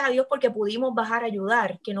gracias a Dios porque pudimos bajar a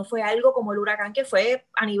ayudar, que no fue algo como el huracán que fue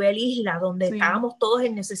a nivel isla, donde estábamos todos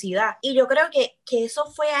en necesidad. Y yo creo que eso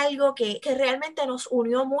fue algo que realmente nos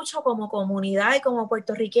unió mucho como comunidad y como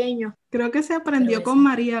puertorriqueños. Creo que se aprendió con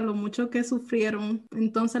María lo mucho que sufrieron.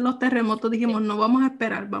 Entonces los terremotos dijimos, no vamos a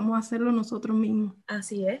esperar, vamos a hacerlo nosotros mismos.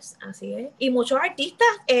 Así es, así es. Y muchos artistas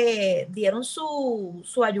dieron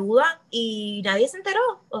su ayuda y nadie se enteró.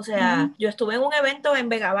 O sea, yo estuve en un evento en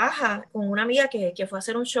Vega Baja con una amiga que fue a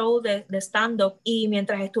hacer un show de stand-up y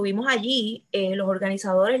mientras estuvimos allí, los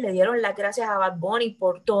organizadores le dieron las gracias a Bad Bunny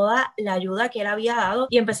por toda la ayuda que él había dado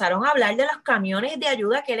y empezaron a hablar de los camiones de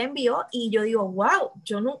ayuda que él envió y yo digo, wow,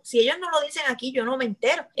 si ellos no lo dicen aquí, yo no me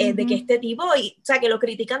entero de que este tipo, o sea, que lo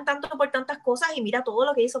critican tanto por tantas cosas y mira todo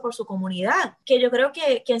lo que hizo por su comunidad, que yo creo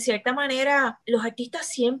que en cierta manera los artistas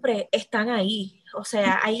siempre están ahí. O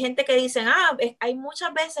sea, hay gente que dicen, hay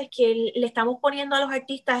muchas veces que le estamos poniendo a los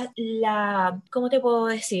artistas ¿cómo te puedo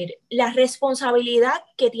decir? La responsabilidad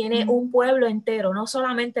que tiene un pueblo entero, no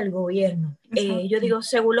solamente el gobierno. Yo digo,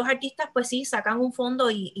 según los artistas, pues sí, sacan un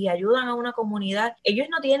fondo y ayudan a una comunidad. Ellos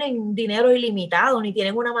no tienen dinero ilimitado, ni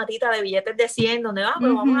tienen una matita de billetes de 100 donde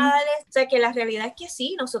pues vamos a darles. O sea, que la realidad es que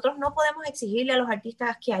sí, nosotros no podemos exigirle a los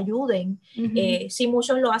artistas que ayuden. Sí,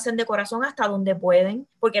 muchos lo hacen de corazón hasta donde pueden,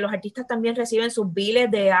 porque los artistas también reciben sus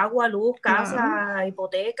biles de agua, luz, casa,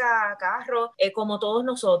 hipoteca, carro, como todos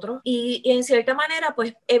nosotros. Y en cierta manera,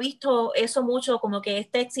 pues he visto eso mucho, como que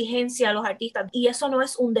esta exigencia a los artistas, y eso no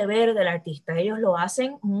es un deber del artista. Ellos lo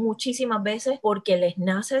hacen muchísimas veces porque les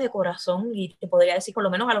nace de corazón, y te podría decir por lo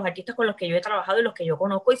menos a los artistas con los que yo he trabajado y los que yo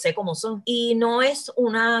conozco y sé cómo son. Y no es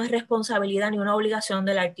una responsabilidad ni una obligación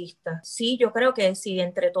del artista. Sí, yo creo que si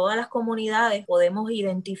entre todas las comunidades podemos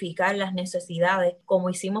identificar las necesidades, como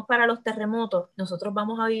hicimos para los terremotos, nosotros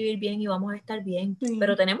vamos a vivir bien y vamos a estar bien.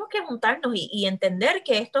 Pero tenemos que juntarnos y entender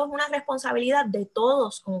que esto es una responsabilidad de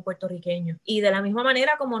todos como puertorriqueños. Y de la misma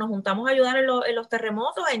manera como nos juntamos a ayudar en los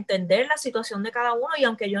terremotos, a entender la situación de cada uno, y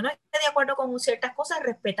aunque yo no esté de acuerdo con ciertas cosas,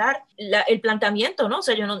 respetar el planteamiento, ¿no? O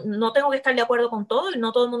sea, yo no tengo que estar de acuerdo con todo y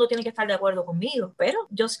no todo el mundo tiene que estar de acuerdo conmigo. Pero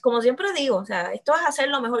yo, como siempre digo, o sea, esto es hacer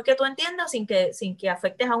lo mejor que tú entiendas sin que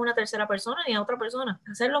afectes a una tercera persona ni a otra persona.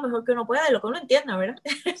 Hacer lo mejor que uno pueda y lo que uno entienda, ¿verdad?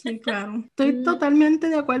 Sí, claro. Estoy totalmente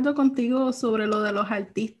de acuerdo contigo sobre lo de los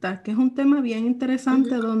artistas, que es un tema bien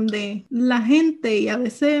interesante donde la gente, y a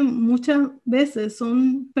veces, muchas veces,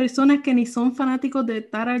 son personas que ni son fanáticos de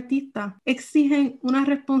tal artista, exigen una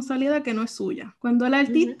responsabilidad que no es suya. Cuando el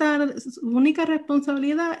artista, su única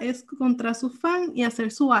responsabilidad es contra sus fans y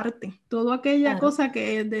hacer su arte. Toda aquella cosa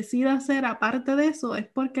que decida hacer aparte de eso es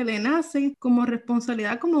porque le nace como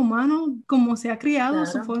responsabilidad como humano, como se ha criado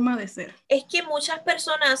su forma de ser. Es que muchas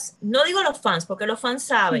personas, no digo los fans, porque los fans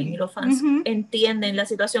saben y los fans entienden la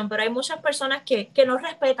situación, pero hay muchas personas que no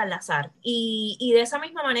respetan las artes. Y de esa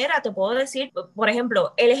misma manera te puedo decir, por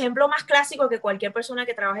ejemplo, el ejemplo más clásico que cualquier persona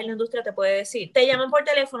que trabaja en la industria te puede decir. Te llaman por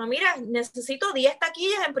teléfono, mira, necesito 10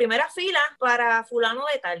 taquillas en primera fila para fulano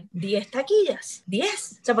de tal. 10 taquillas,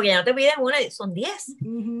 10. O sea, porque ya no te piden una, son 10.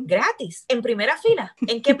 Gratis, en primera fila.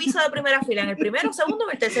 ¿En qué piso de primera fila? ¿En el primero, segundo o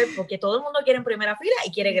el tercer? Porque todo el mundo quiere en primera fila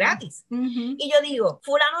y quiere gratis. Y yo digo, digo,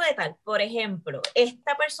 fulano de tal, por ejemplo,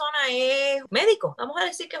 esta persona es médico, vamos a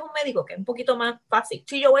decir que es un médico, que es un poquito más fácil.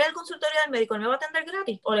 Si yo voy al consultorio del médico, ¿él me va a atender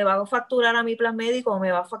gratis? ¿O le va a facturar a mi plan médico o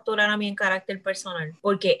me va a facturar a mí en carácter personal?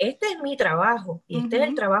 Porque este es mi trabajo y este es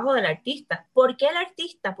el trabajo del artista. ¿Por qué el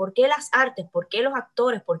artista? ¿Por qué las artes? ¿Por qué los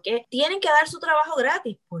actores? ¿Por qué tienen que dar su trabajo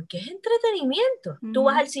gratis? Porque es entretenimiento. Tú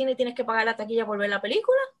vas al cine y tienes que pagar la taquilla por ver la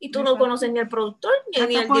película y tú no conoces ni al productor, ni al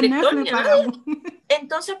director, ni a nadie.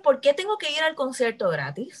 Entonces, ¿por qué tengo que ir al concierto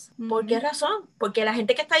gratis? ¿Por qué razón? ¿Porque la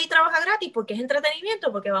gente que está ahí trabaja gratis? ¿Porque es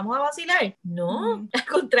entretenimiento? ¿Porque vamos a vacilar? No, al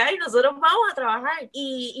contrario, nosotros vamos a trabajar.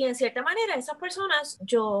 Y en cierta manera, esas personas,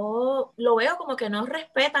 yo lo veo como que no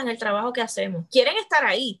respetan el trabajo que hacemos. Quieren estar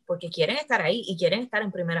ahí, porque quieren estar ahí y quieren estar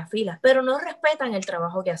en primera fila, pero no respetan el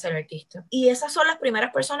trabajo que hace el artista. Y esas son las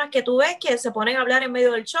primeras personas que tú ves que se ponen a hablar en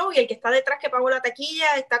medio del show y el que está detrás que pagó la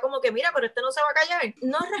taquilla está como que, mira, pero este no se va a callar.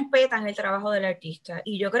 No respetan el trabajo del artista.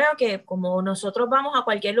 Y yo creo que como nosotros vamos a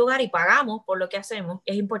cualquier lugar y pagamos por lo que hacemos,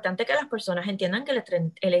 es importante que las personas entiendan que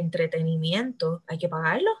el entretenimiento hay que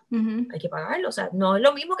pagarlo. Hay que pagarlo. O sea, no es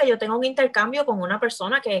lo mismo que yo tenga un intercambio con una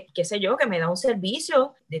persona que, qué sé yo, que me da un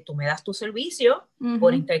servicio, de tú me das tu servicio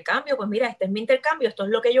por intercambio, pues mira, este es mi intercambio, esto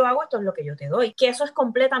es lo que yo hago, esto es lo que yo te doy. Que eso es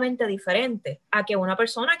completamente diferente a que una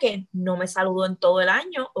persona que no me saludó en todo el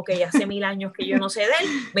año o que ya hace 1000 años que yo no sé de él,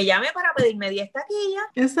 me llame para pedirme 10 taquillas.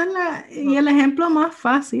 Esa es y el ejemplo más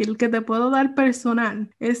fácil que te puedo dar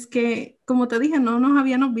personal es que, como te dije, no nos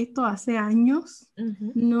habíamos visto hace años.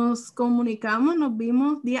 Nos comunicamos, nos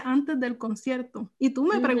vimos días antes del concierto y tú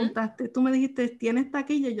me preguntaste, tú me dijiste, ¿tienes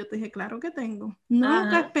taquilla? Yo te dije, claro que tengo.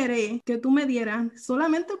 Nunca esperé que tú me dieras,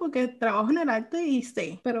 solamente porque trabajo en el arte y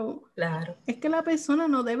sé, pero claro, es que la persona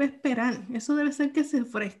no debe esperar, eso debe ser que se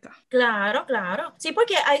ofrezca. Claro, claro. Sí,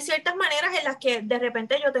 porque hay ciertas maneras en las que de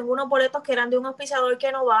repente yo tengo unos boletos que eran de un auspiciador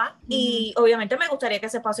que no va y obviamente me gustaría que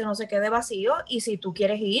ese espacio no se quede vacío y si tú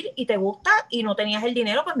quieres ir y te gusta y no tenías el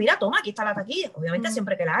dinero, pues mira, toma, aquí está la taquilla, obviamente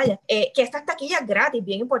siempre que la haya. Que estas taquillas gratis,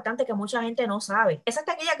 bien importante que mucha gente no sabe, esas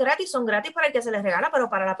taquillas gratis son gratis para el que se les regala, pero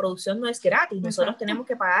para la producción no es gratis. Nosotros tenemos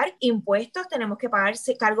que pagar impuestos, tenemos que pagar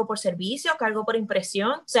cargo por servicio, cargo por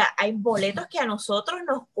impresión, o sea, hay boletos que a nosotros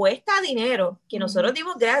nos cuesta dinero, que nosotros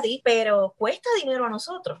dimos gratis, pero cuesta dinero a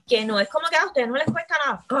nosotros, que no es como que a ustedes no les cuesta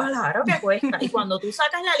nada, claro que cuesta, y cuando tú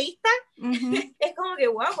sacas la lista, es como que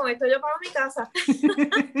wow, con esto yo pago mi casa.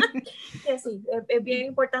 Que sí, es bien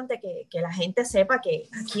importante que la gente sepa que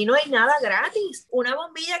aquí no hay nada gratis. Una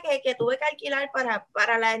bombilla que tuve que alquilar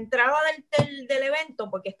para la entrada del evento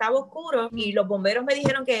porque estaba oscuro y los bomberos me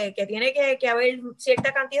dijeron que tiene que haber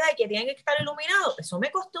cierta cantidad y que tienen que estar iluminados, eso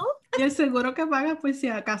me costó. Y el seguro que pagas pues si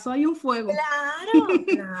acaso hay un fuego.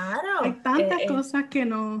 Claro. Hay tantas cosas que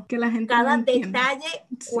la gente cada no entiende. detalle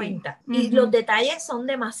cuenta. Y los detalles son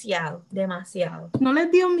demasiado. ¿No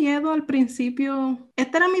les dio miedo al principio?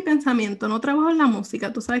 Este era mi pensamiento, no trabajo en la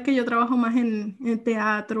música, tú sabes que yo trabajo más en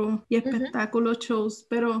teatro y espectáculos, shows,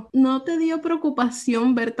 pero ¿no te dio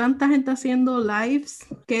preocupación ver tanta gente haciendo lives?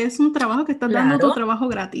 Que es un trabajo que estás dando tu trabajo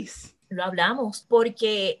gratis. Lo hablamos,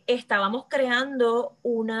 porque estábamos creando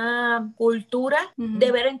una cultura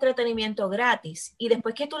de ver entretenimiento gratis. Y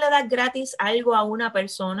después que tú le das gratis algo a una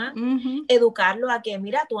persona, educarlo a que,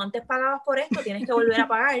 mira, tú antes pagabas por esto, tienes que volver a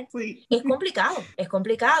pagar. Es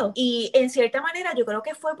complicado. Y en cierta manera yo creo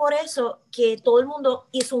que fue por eso que todo el mundo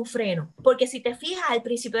hizo un freno. Porque si te fijas, al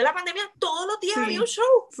principio de la pandemia, todos los días había un show.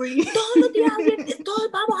 Todos los días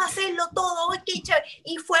todos vamos a hacerlo, todo.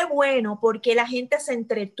 Y fue bueno, porque la gente se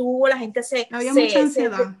entretuvo, había mucha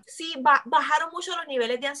ansiedad. Bajaron mucho los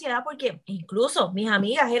niveles de ansiedad porque incluso mis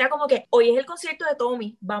amigas era como que hoy es el concierto de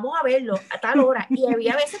Tommy, vamos a verlo a tal hora y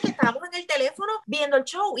había veces que estábamos en el teléfono viendo el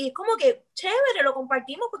show y es como que chévere, lo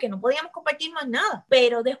compartimos porque no podíamos compartir más nada,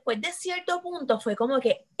 pero después de cierto punto fue como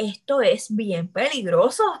que esto es bien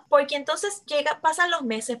peligroso porque entonces pasan los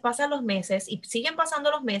meses y siguen pasando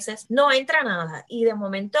los meses, no entra nada y de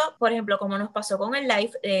momento, por ejemplo, como nos pasó con el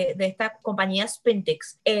live de esta compañía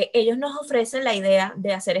Spintix, ellos nos ofrecen la idea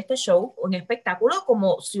de hacer este show, un espectáculo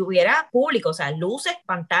como si hubiera público, o sea, luces,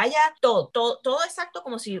 pantalla, todo exacto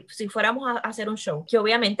como si fuéramos a hacer un show, que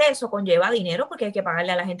obviamente eso conlleva dinero porque hay que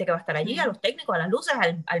pagarle a la gente que va a estar allí, a los técnicos, a las luces,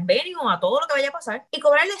 al venue, a todo lo que vaya a pasar y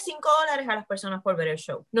cobrarle $5 a las personas por ver el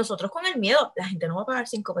show. Nosotros con el miedo, la gente no va a pagar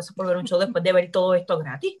 $5 por ver un show después de ver todo esto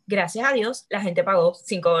gratis. Gracias a Dios, la gente pagó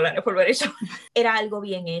 $5 por ver el show. Era algo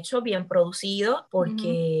bien hecho, bien producido,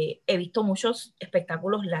 porque he visto muchos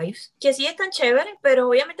espectáculos lives que sí están chéveres, pero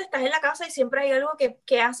obviamente estás en la casa y siempre hay algo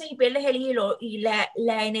que haces y pierdes el hilo y la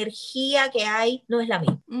energía que hay no es la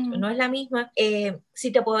misma. No es la misma.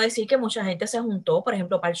 sí te puedo decir que mucha gente se juntó, por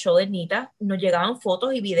ejemplo, para el show de Nita, nos llegaban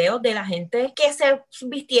fotos y videos de la gente que se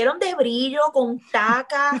vistieron de brillo, con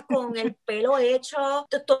tacas, con el pelo hecho,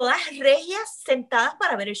 todas regias sentadas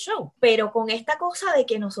para ver el show, pero con esta cosa de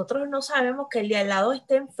que nosotros no sabemos que el de al lado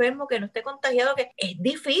esté enfermo, que no esté contagiado, que es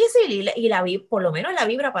difícil por lo menos la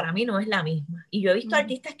vibra para mí no es la misma. Y yo he visto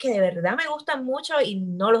artistas que de verdad me gustan mucho y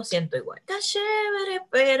no lo siento igual. Está chévere,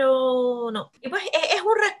 pero no. Y pues es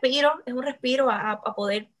un respiro a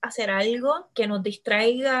poder hacer algo que nos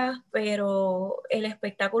distraiga, pero el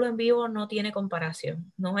espectáculo en vivo no tiene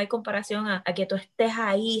comparación. No hay comparación a que tú estés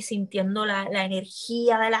ahí sintiendo la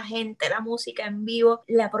energía de la gente, la música en vivo,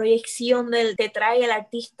 la proyección te trae el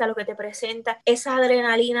artista, lo que te presenta, esa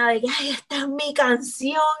adrenalina de que, ay, esta es mi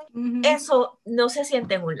canción. Eso no se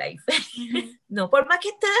siente en un live. No, por más que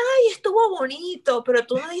esté, ay, estuvo bonito, pero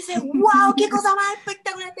tú no dices, wow, qué cosa más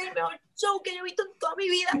espectacular, este es el mejor show que yo he visto en toda mi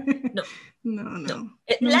vida. No.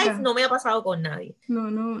 Live no me ha pasado con nadie. No,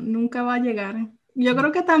 nunca va a llegar. Yo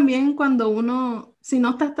creo que también cuando uno, si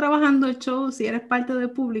no estás trabajando el show, si eres parte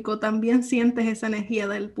del público, también sientes esa energía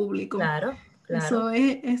del público. Claro. Eso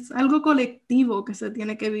es algo colectivo que se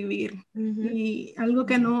tiene que vivir y algo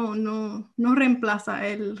que no reemplaza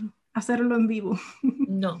el hacerlo en vivo.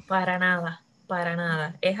 No, para nada.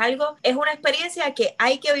 Es una experiencia que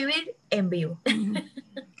hay que vivir en vivo.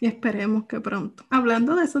 Y esperemos que pronto.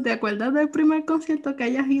 Hablando de eso, ¿te acuerdas del primer concierto que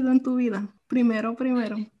hayas ido en tu vida? Primero.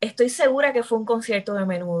 Estoy segura que fue un concierto de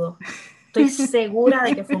Menudo. Estoy segura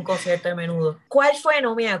de que fue un concierto de Menudo. ¿Cuál fue?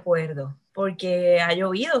 No me acuerdo, porque ha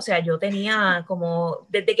llovido, o sea, yo tenía como,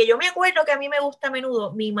 desde que yo me acuerdo que a mí me gusta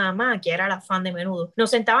Menudo, mi mamá, que era la fan de Menudo, nos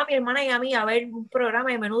sentaba a mi hermana y a mí a ver un programa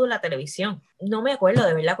de Menudo en la televisión. No me acuerdo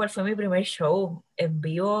de verdad cuál fue mi primer show en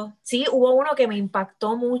vivo. Sí, hubo uno que me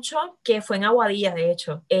impactó mucho, que fue en Aguadilla, de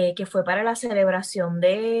hecho, que fue para la celebración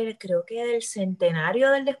creo que del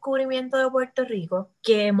centenario del descubrimiento de Puerto Rico,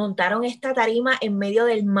 que montaron esta tarima en medio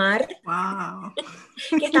del mar. ¡Wow!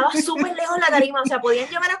 Que estaba súper lejos la tarima, o sea, podían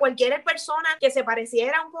llevar a cualquier persona que se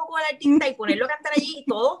pareciera un poco al artista y ponerlo a cantar allí y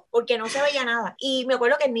todo, porque no se veía nada. Y me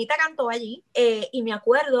acuerdo que Nita cantó allí, y me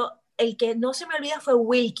acuerdo, el que no se me olvida fue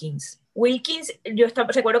Wilkins,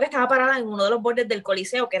 recuerdo que estaba parada en uno de los bordes del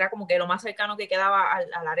Coliseo, que era como que lo más cercano que quedaba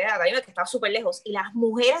al área de la tarima, que estaba súper lejos, y las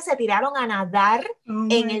mujeres se tiraron a nadar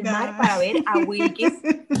en el mar para ver a Wilkins.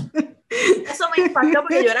 Eso me impactó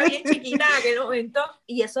porque yo era bien chiquita en aquel momento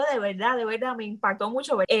y eso de verdad me impactó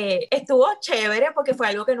mucho. Estuvo chévere porque fue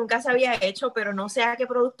algo que nunca se había hecho, pero no sé a qué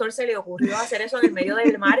productor se le ocurrió hacer eso en el medio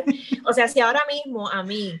del mar. O sea, si ahora mismo a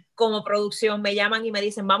mí como producción me llaman y me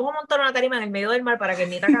dicen vamos a montar una tarima en el medio del mar para que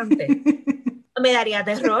Nita cante, me daría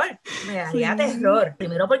terror.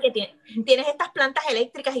 Primero porque tienes estas plantas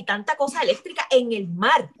eléctricas y tanta cosa eléctrica en el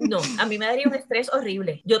mar. No, a mí me daría un estrés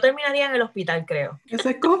horrible. Yo terminaría en el hospital, creo. Eso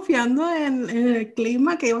es confiando en el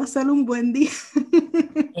clima, que iba a ser un buen día.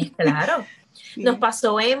 Es claro. Sí. Nos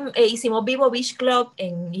pasó hicimos Vivo Beach Club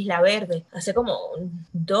en Isla Verde hace como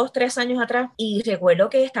 2-3 años atrás y recuerdo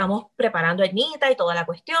que estábamos preparando a Nita y toda la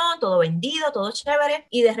cuestión, todo vendido, todo chévere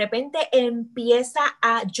y de repente empieza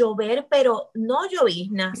a llover, pero no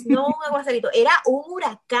lloviznas, no un aguacerito, era un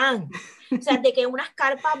huracán. O sea, de que unas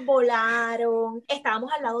carpas volaron,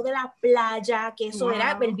 estábamos al lado de la playa, que eso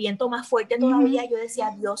era el viento más fuerte todavía. Yo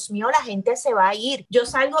decía, Dios mío, la gente se va a ir. Yo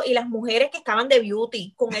salgo y las mujeres que estaban de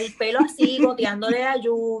beauty, con el pelo así, goteándole la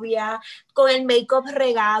lluvia, con el make-up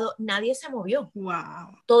regado, nadie se movió.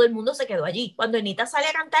 Wow. Todo el mundo se quedó allí. Cuando Anita sale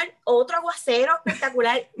a cantar, otro aguacero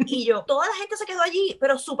espectacular, y toda la gente se quedó allí,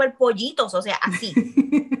 pero súper pollitos, o sea, así.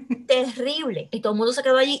 Terrible. Y todo el mundo se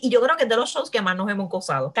quedó allí. Y yo creo que es de los shows que más nos hemos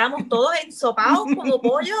gozado. Estábamos todos ensopados como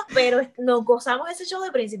pollos, pero nos gozamos ese show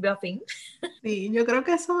de principio a fin. Sí, yo creo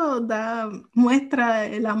que eso muestra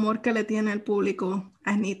el amor que le tiene el público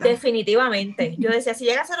a Anita. Definitivamente. Yo decía, si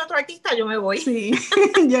llega a ser otro artista, yo me voy. Sí,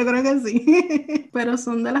 yo creo que sí. Pero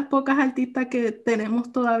son de las pocas artistas que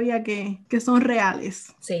tenemos todavía que son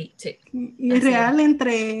reales. Sí. Y es real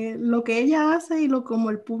entre lo que ella hace y como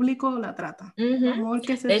el público la trata. El amor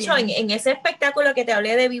que se de hecho, tiene. en ese espectáculo que te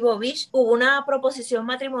hablé de Vivo Beach, hubo una proposición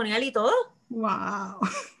matrimonial y todo. ¡Wow!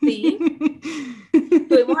 Sí.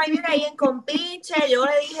 Estuvimos ahí en compinche. Yo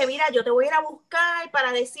le dije, mira, yo te voy a ir a buscar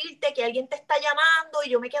para decirte que alguien te está llamando y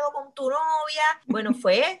yo me quedo con tu novia. Bueno,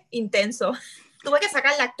 fue intenso. Tuve que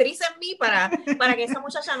sacar la actriz en mí para que esa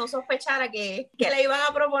muchacha no sospechara que le iban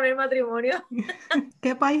a proponer matrimonio.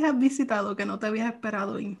 ¿Qué país has visitado que no te habías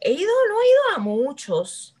esperado ir? No he ido a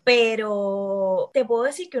muchos, pero te puedo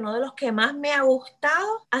decir que uno de los que más me ha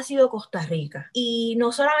gustado ha sido Costa Rica. Y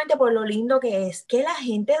no solamente por lo lindo que es, que la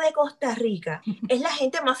gente de Costa Rica es la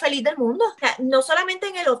gente más feliz del mundo. O sea, no solamente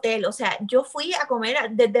en el hotel, o sea, yo fui a comer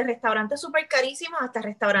desde restaurantes súper carísimos hasta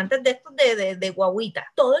restaurantes de estos de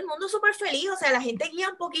guaguita. Todo el mundo súper feliz, o sea, la gente guía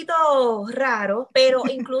un poquito raro, pero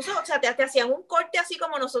incluso, o sea, te hacían un corte así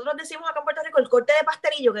como nosotros decimos acá en Puerto Rico, el corte de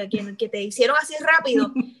pastelillo que te hicieron así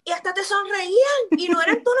rápido, y hasta te sonreían, y no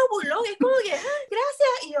eran tonos burlón, es como que,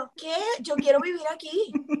 gracias, y yo, ¿qué? Yo quiero vivir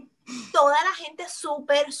aquí. Toda la gente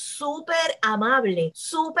súper, súper amable,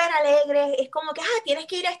 súper alegre, es como que, tienes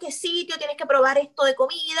que ir a este sitio, tienes que probar esto de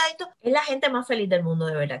comida, esto. Es la gente más feliz del mundo,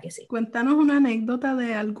 de verdad que sí. Cuéntanos una anécdota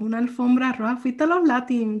de alguna alfombra roja. Fuiste a los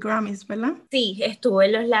Latin Grammys, ¿verdad? Sí, estuve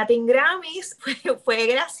en los Latin Grammys, fue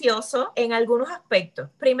gracioso en algunos aspectos.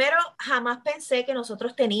 Primero, jamás pensé que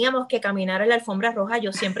nosotros teníamos que caminar en la alfombra roja.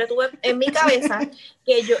 Yo siempre tuve en mi cabeza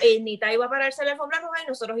que Nita iba a pararse en la alfombra roja y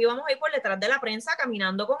nosotros íbamos a ir por detrás de la prensa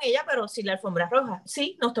caminando con ella, pero sin la alfombra roja.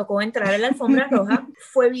 Sí, nos tocó entrar en la alfombra roja.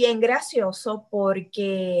 Fue bien gracioso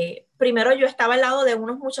porque primero yo estaba al lado de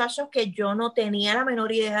unos muchachos que yo no tenía la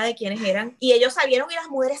menor idea de quiénes eran, y ellos salieron y las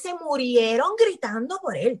mujeres se murieron gritando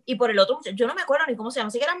por él y por el otro muchacho. Yo no me acuerdo ni cómo se llaman,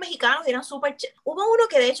 así que eran mexicanos y eran súper hubo uno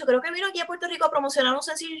que de hecho creo que vino aquí a Puerto Rico a promocionar un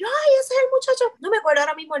sencillo, ay, ese es el muchacho, no me acuerdo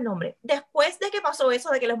ahora mismo el nombre. Después de que pasó eso,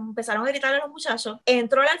 de que les empezaron a gritar a los muchachos,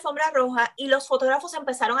 entró la alfombra roja y los fotógrafos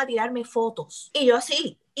empezaron a tirarme fotos, y yo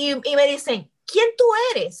así, y me dicen, ¿quién tú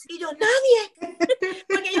eres? Y yo, nadie.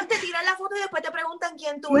 Porque ellos te tiran la foto y después te preguntan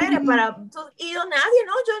quién tú eres. Y yo, nadie,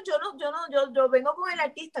 no, yo vengo con el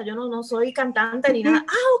artista, yo no soy cantante ni nada.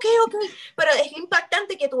 Ok. Pero es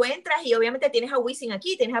impactante que tú entras y obviamente tienes a Wisin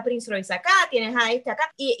aquí, tienes a Prince Royce acá, tienes a este acá.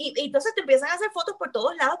 Y entonces te empiezan a hacer fotos por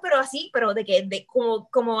todos lados, pero así, pero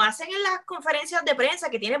como hacen en las conferencias de prensa,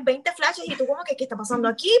 que tienes 20 flashes y tú como que, ¿qué está pasando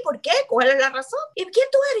aquí? ¿Por qué? ¿Cuál es la razón? ¿Y quién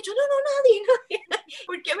tú eres? Yo, nadie.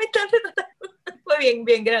 ¿Por qué me están retratando? Fue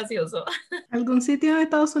bien gracioso. ¿Algún sitio en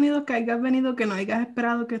Estados Unidos que hayas venido que no hayas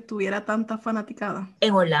esperado que estuviera tanta fanaticada?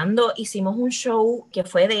 En Orlando hicimos un show que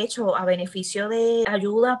fue de hecho a beneficio de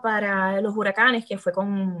ayuda para los huracanes, que fue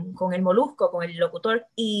con el Molusco, con el locutor,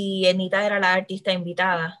 y Enita era la artista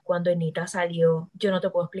invitada. Cuando Enita salió, yo no te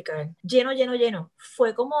puedo explicar, lleno,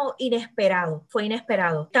 fue como inesperado, fue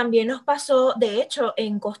inesperado. También nos pasó, de hecho,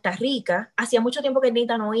 en Costa Rica, hacía mucho tiempo que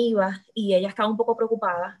Enita no iba y ella estaba un poco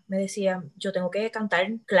preocupada, me decía, yo tengo que cantar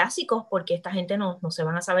clásicos porque esta gente no se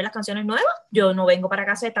van a saber las canciones nuevas, yo no vengo para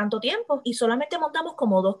acá hace tanto tiempo, y solamente montamos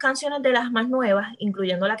como 2 canciones de las más nuevas,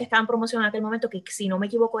 incluyendo la que estaban promocionando en aquel momento, que si no me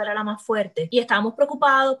equivoco era la más fuerte, y estábamos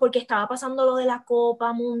preocupados porque estaba pasando lo de la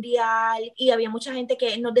Copa Mundial y había mucha gente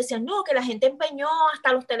que nos decía, no, que la gente empeñó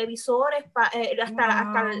hasta los televisores,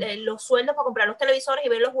 hasta los sueldos para comprar los televisores y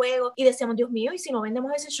ver los juegos, y decíamos, Dios mío, ¿y si no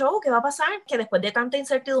vendemos ese show? ¿Qué va a pasar? Que después de tanta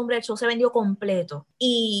incertidumbre el show se vendió completo.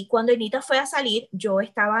 Y cuando Anita fue a salir, yo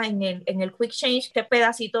estaba en el Quick Change, este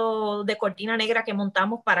pedacito de cortina negra que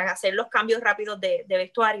montamos para hacer los cambios rápidos de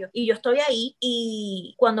vestuario, y yo estoy ahí,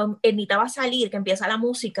 y cuando Anita va a salir, que empieza la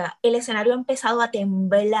música, el escenario ha empezado a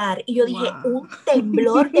temblar, y yo dije, un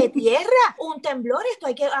temblor de tierra, un temblor, esto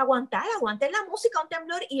hay que aguanten la música, un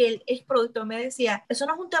temblor, y el productor me decía, eso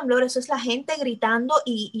no es un temblor, eso es la gente gritando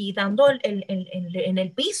y dando en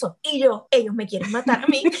el piso, y yo, ellos me quieren matar a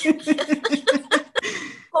mí.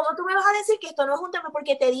 ¿Cómo tú me vas a decir que esto no es un temblor?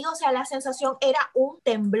 Porque te digo, o sea, la sensación era un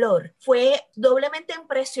temblor. Fue doblemente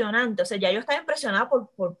impresionante. O sea, ya yo estaba impresionada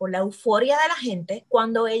por la euforia de la gente.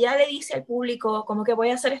 Cuando ella le dice al público, como que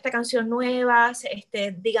voy a hacer esta canción nueva,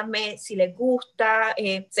 díganme si les gusta,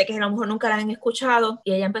 sé que a lo mejor nunca la han escuchado.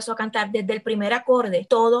 Y ella empezó a cantar desde el primer acorde.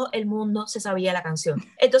 Todo el mundo se sabía la canción.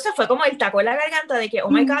 Entonces fue como el taco en la garganta de que, oh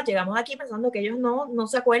my God, llegamos aquí pensando que ellos no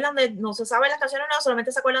se acuerdan no se saben las canciones, no,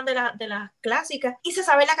 solamente se acuerdan de las clásicas. Y se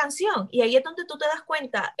sabe la canción, y ahí es donde tú te das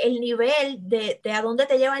cuenta el nivel de a dónde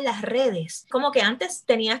te llevan las redes. Como que antes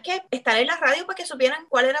tenías que estar en la radio para que supieran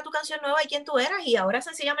cuál era tu canción nueva y quién tú eras, y ahora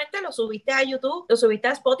sencillamente lo subiste a YouTube, lo subiste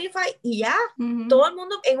a Spotify y ya, todo el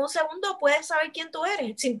mundo en un segundo puede saber quién tú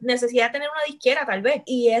eres, sin necesidad de tener una disquera tal vez.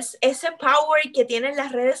 Y es ese power que tienen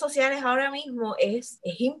las redes sociales ahora mismo, es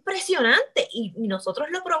impresionante, y nosotros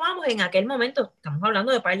lo probamos en aquel momento, estamos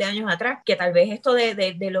hablando de un par de años atrás, que tal vez esto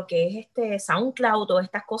de lo que es SoundCloud o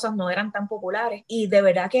estas cosas no eran tan populares. Y de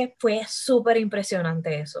verdad que fue súper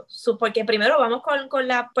impresionante eso. Porque primero vamos con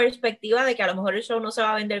la perspectiva de que a lo mejor el show no se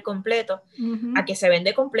va a vender completo, a que se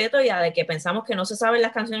vende completo y a de que pensamos que no se saben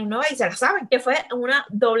las canciones nuevas y se las saben, que fue una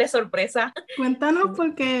doble sorpresa. Cuéntanos,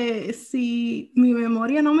 porque si mi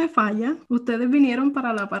memoria no me falla, ustedes vinieron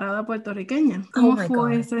para la parada puertorriqueña. ¿Cómo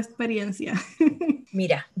fue esa experiencia?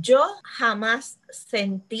 Mira, yo jamás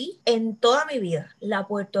sentí en toda mi vida la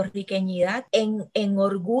puertorriqueñidad en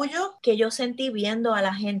orgullo que yo sentí viendo a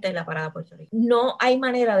la gente en la parada puertorriqueña. No hay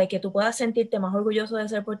manera de que tú puedas sentirte más orgulloso de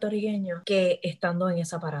ser puertorriqueño que estando en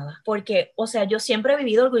esa parada. Porque, o sea, yo siempre he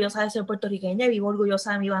vivido orgullosa de ser puertorriqueña, vivo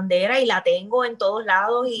orgullosa de mi bandera y la tengo en todos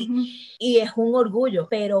lados y es un orgullo.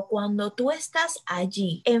 Pero cuando tú estás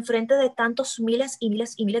allí, enfrente de tantos miles y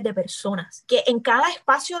miles y miles de personas, que en cada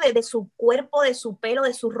espacio de su cuerpo, de su pelo,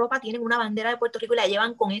 de su ropa, tienen una bandera de Puerto Rico y la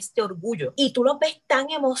llevan con este orgullo. Y tú los ves tan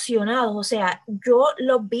emocionados, o sea, yo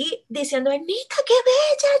los vi diciendo, Ernita, qué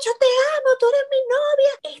bella, yo te amo, tú eres mi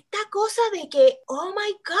novia. Esta cosa de que, oh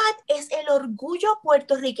my God, es el orgullo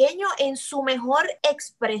puertorriqueño en su mejor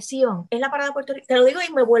expresión. Es la parada puertorriqueña. Te lo digo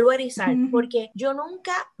y me vuelvo a erizar, porque yo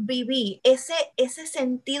nunca viví ese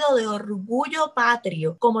sentido de orgullo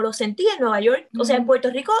patrio como lo sentí en Nueva York. O sea, en Puerto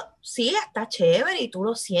Rico sí está chévere y tú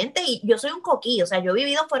lo sientes, y yo soy un coquí, o sea, yo he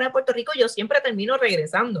vivido fuera de Puerto Rico, yo siempre termino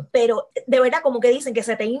regresando, pero de verdad, como que dicen que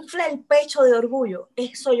se te infla el pecho de orgullo,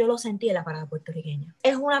 eso yo lo sentí en la parada puertorriqueña.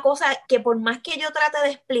 Es una cosa que por más que yo trate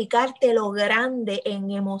de explicarte lo grande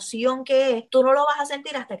en emoción que es, tú no lo vas a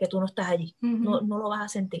sentir hasta que tú no estás allí. No lo vas a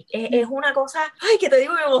sentir. Es una cosa, ay, que te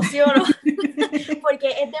digo, me emociono. Porque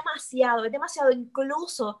es demasiado,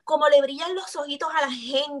 incluso como le brillan los ojitos a la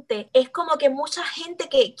gente, es como que mucha gente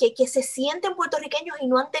que se sienten puertorriqueños y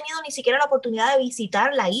no han tenido ni siquiera la oportunidad de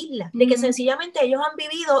visitar la isla, de que sencillamente ellos han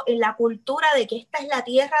vivido en la cultura de que esta es la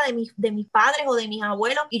tierra de mis padres o de mis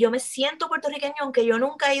abuelos, y yo me siento puertorriqueño aunque yo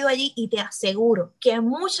nunca he ido allí, y te aseguro que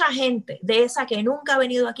mucha gente de esa que nunca ha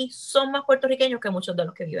venido aquí son más puertorriqueños que muchos de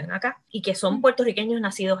los que viven acá y que son puertorriqueños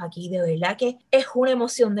nacidos aquí. De verdad que es una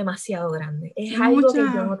emoción demasiado grande, es algo que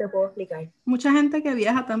yo no te puedo explicar. Mucha gente que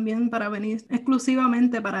viaja también para venir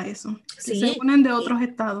exclusivamente para eso, que se unen de otros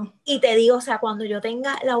estados. Y te digo, o sea, cuando yo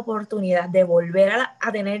tenga la oportunidad de volver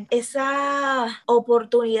a tener esa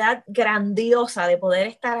oportunidad grandiosa de poder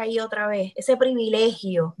estar ahí otra vez, ese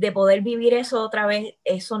privilegio de poder vivir eso otra vez,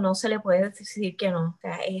 eso no se le puede decir que no. O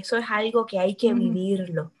sea, eso es algo que hay que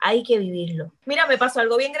vivirlo, hay que vivirlo. Mira, me pasó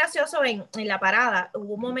algo bien gracioso en la parada.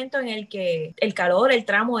 Hubo un momento en el que el calor, el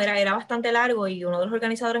tramo era bastante largo, y uno de los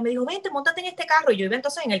organizadores me dijo, vente, móntate en este carro. Y yo iba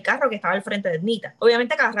entonces en el carro que estaba al frente de Ernita.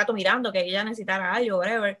 Obviamente cada rato mirando que ella necesitara algo,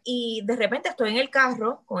 whatever. Y de repente estoy en el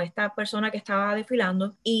carro con esta persona que estaba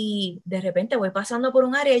desfilando, y de repente voy pasando por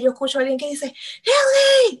un área y yo escucho a alguien que dice,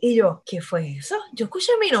 Leudy. Y yo, ¿qué fue eso? Yo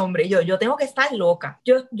escuché mi nombre. Y yo tengo que estar loca.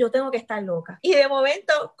 Yo tengo que estar loca. Y de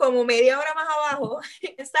momento, como media hora más abajo,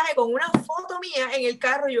 mensaje con una foto mía en el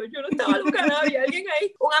carro. Yo no estaba loca, no había alguien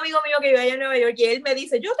ahí. Un amigo mío que vive allá en Nueva York, y él me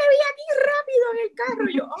dice, yo te vi aquí rápido en el carro.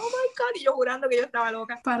 Y yo, oh my God. Y yo jurando que yo estaba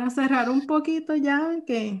loca. Para cerrar un poquito ya,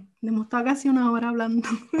 que hemos estado casi una hora hablando.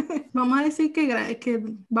 Vamos a decir que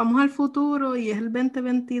vamos al futuro y es el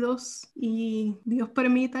 2022 y Dios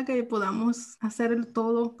permita que podamos hacer el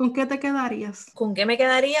todo. ¿Con qué te quedarías? ¿Con qué me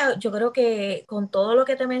quedaría? Yo creo que con todo lo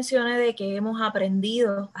que te mencioné de que hemos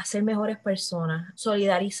aprendido a ser mejores personas,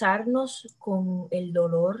 solidarizarnos con el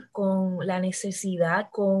dolor, con la necesidad,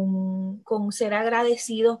 con ser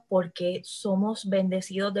agradecidos porque somos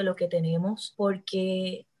bendecidos de lo que tenemos,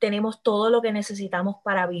 porque tenemos todo lo que necesitamos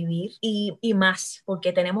para vivir y más,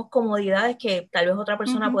 porque tenemos comodidades que tal vez otra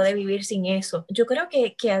persona puede vivir sin eso. Yo creo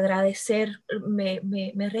que agradecer,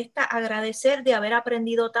 me resta agradecer de haber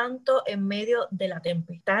aprendido tanto en medio de la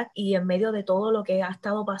tempestad y en medio de todo lo que ha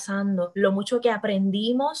estado pasando, lo mucho que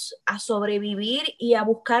aprendimos a sobrevivir y a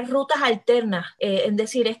buscar rutas alternas, en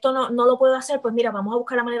decir, esto no lo puedo hacer, pues mira, vamos a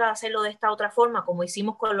buscar la manera de hacerlo de esta otra forma, como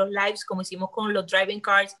hicimos con los lives, como hicimos con los driving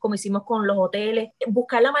cars, como hicimos con los hoteles,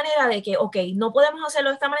 buscar la manera de que, ok, no podemos hacerlo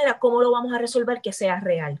de esta manera, ¿cómo lo vamos a resolver que sea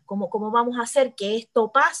real? ¿Cómo vamos a hacer que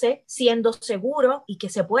esto pase siendo seguro y que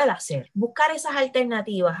se pueda hacer? Buscar esas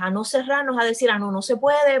alternativas, a no cerrarnos a decir, no se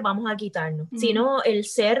puede, vamos a quitarnos, sino el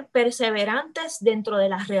ser perseverantes dentro de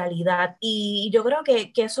la realidad. Y yo creo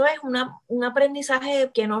que eso es un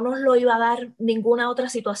aprendizaje que no nos lo iba a dar ninguna otra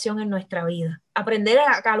situación en nuestra vida. Aprender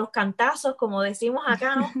a los cantazos, como decimos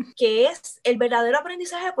acá, ¿no? Que es el verdadero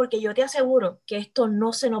aprendizaje, porque yo te aseguro que esto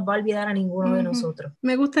no se nos va a olvidar a ninguno de nosotros.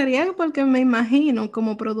 Me gustaría, porque me imagino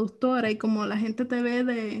como productora y como la gente te ve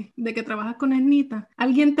de que trabajas con Ernita,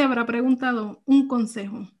 alguien te habrá preguntado un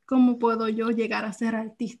consejo. ¿Cómo puedo yo llegar a ser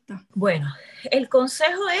artista? Bueno, el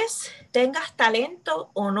consejo es tengas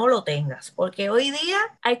talento o no lo tengas, porque hoy día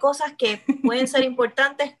hay cosas que pueden ser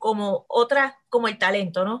importantes como otras, como el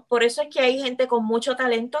talento, ¿no? Por eso es que hay gente con mucho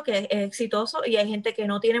talento que es exitoso y hay gente que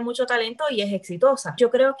no tiene mucho talento y es exitosa. Yo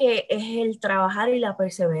creo que es el trabajar y la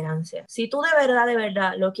perseverancia. Si tú de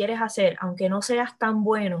verdad lo quieres hacer, aunque no seas tan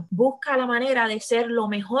bueno, busca la manera de ser lo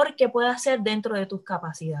mejor que puedas ser dentro de tus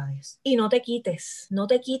capacidades. Y no te quites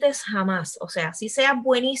jamás. O sea, si seas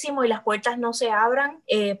buenísimo y las puertas no se abran,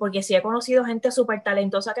 porque sí he conocido gente súper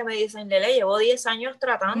talentosa que me dicen, Lele, llevo 10 años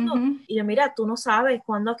tratando. Y yo, mira, tú no sabes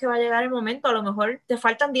cuándo es que va a llegar el momento, a lo mejor te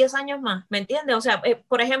faltan 10 años más, ¿me entiendes? O sea,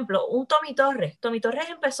 por ejemplo, un Tommy Torres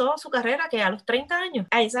empezó su carrera que a los 30 años,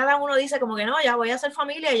 a esa edad uno dice como que no, ya voy a hacer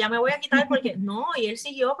familia, ya me voy a quitar porque no, y él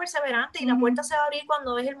siguió perseverante y la puerta se va a abrir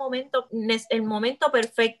cuando es el momento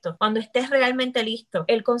perfecto, cuando estés realmente listo.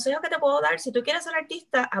 El consejo que te puedo dar, si tú quieres ser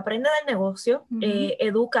artista, aprende del negocio,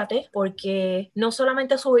 edúcate, porque no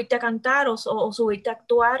solamente subirte a cantar o subirte a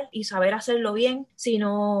actuar y saber hacerlo bien,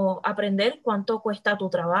 sino aprender cuánto cuesta tu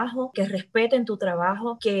trabajo, que respeten tu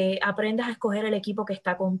trabajo, que aprendas a escoger el equipo que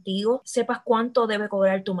está contigo, sepas cuánto debe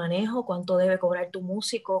cobrar tu manejo, cuánto debe cobrar tu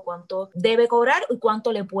músico, cuánto debe cobrar y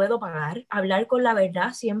cuánto le puedo pagar. Hablar con la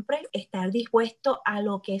verdad siempre, estar dispuesto a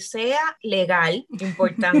lo que sea legal,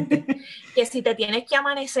 importante. Que si te tienes que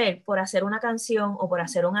amanecer por hacer una canción o por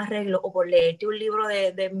hacer un arreglo o por leerte un libro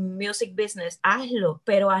de music business, hazlo,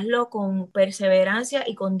 pero hazlo con perseverancia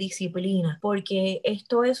y con disciplina, porque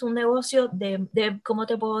esto es un negocio ¿cómo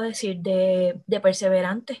te puedo decir? De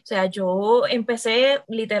perseverante. O sea, yo empecé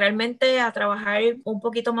literalmente a trabajar un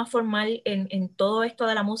poquito más formal en todo esto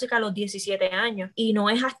de la música a los 17 años y no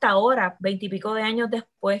es hasta ahora, 20 y pico de años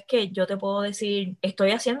después, que yo te puedo decir,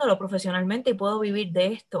 estoy haciéndolo profesionalmente y puedo vivir de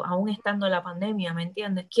esto, aún estando en la pandemia, ¿me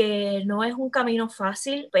entiendes? Que no es un camino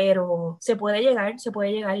fácil, pero se puede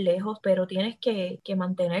llegar lejos, pero tienes que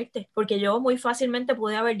mantenerte, porque yo muy fácilmente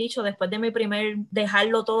pude haber dicho, después de mi primer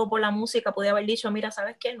dejarlo todo por la música, pude haber dicho, mira,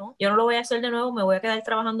 ¿sabes qué? No, yo no lo voy a hacer de nuevo, me voy a quedar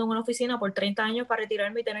trabajando en una oficina por 30 años para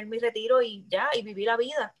retirarme y tener mi retiro y ya, y vivir la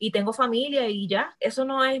vida, y tengo familia y ya, eso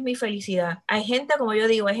no es mi felicidad. Hay gente, como yo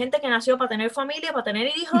digo, hay gente que nació para tener familia, para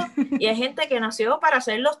tener hijos, y hay gente que nació para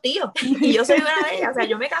ser los tíos, y yo soy una de ellas. O sea,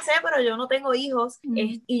 yo me casé, pero yo no tengo hijos,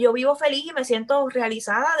 y yo vivo feliz y me siento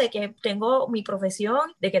realizada de que tengo mi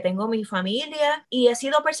profesión, de que tengo mi familia, y he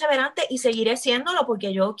sido perseverante y seguiré siéndolo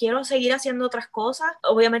porque yo quiero seguir haciendo otras cosas,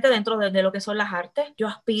 obviamente dentro de lo que son las artes. Yo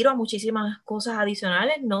aspiro a muchísimas cosas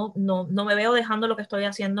adicionales, no me veo dejando lo que estoy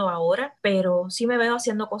haciendo ahora, pero sí me veo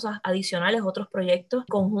haciendo cosas adicionales, otros proyectos,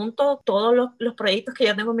 conjunto, todos los proyectos que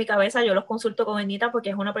yo tengo en mi cabeza, yo los consulto con Anita porque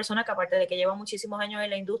es una persona que, aparte de que lleva muchísimos años en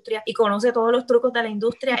la industria y conoce todos los trucos de la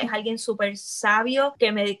industria, es alguien súper sabio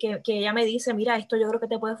que ella me dice, mira, esto yo creo que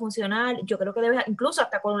te puede funcionar, yo creo que debes, incluso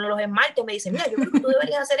hasta con los esmaltes me dice, mira, yo creo que tú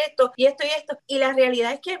deberías hacer esto y esto y esto, y la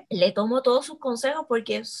realidad es que le tomo todos sus consejos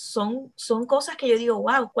porque son cosas que yo digo,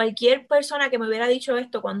 wow, cualquier persona que me hubiera dicho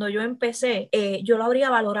esto cuando yo empecé, yo lo habría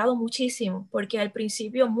valorado muchísimo, porque al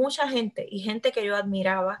principio mucha gente y gente que yo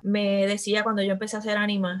admiraba me decía, cuando yo empecé a hacer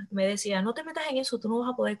anima, me decía, no te metas en eso, tú no vas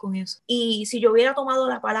a poder con eso. Y si yo hubiera tomado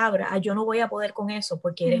la palabra, yo no voy a poder con eso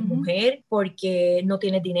porque eres mujer, porque no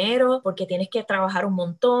tienes dinero, porque tienes que trabajar un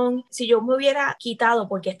montón. Si yo me hubiera quitado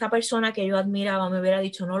porque esta persona que yo admiraba me hubiera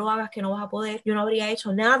dicho, no lo hagas que no vas a poder, yo no habría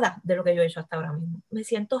hecho nada de lo que yo he hecho hasta ahora mismo. Me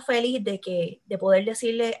siento feliz de poder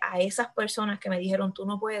decirle a esas personas que me dijeron, tú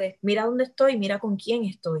no puedes, mira dónde estoy, mira con quién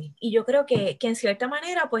estoy. Y yo creo que en cierta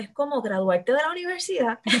manera, pues como graduarte de la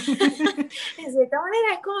universidad, en cierta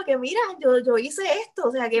manera es como que, mira, yo hice esto,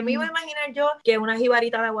 o sea, que me iba a imaginar yo que una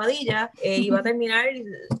jibarita de Aguadilla iba a terminar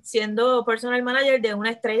siendo personal manager de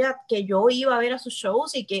una estrella que yo iba a ver a sus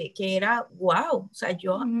shows y que era wow, o sea,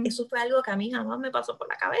 eso fue algo que a mí jamás me pasó por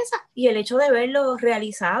la cabeza. Y el hecho de verlo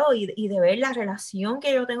realizado y de ver la relación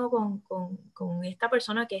que yo tengo con esta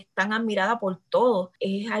persona que es tan admirada por todos,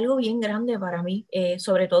 es algo bien grande para mí,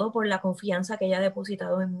 sobre todo por la confianza que ella ha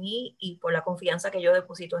depositado en mí y por la confianza que yo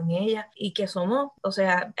deposito en ella, y que somos, o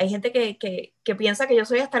sea, hay gente que piensa que yo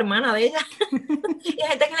soy hasta hermana de ella y hay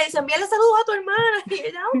gente que le dice, envíale saludos a tu hermana, y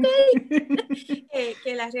ella, ok.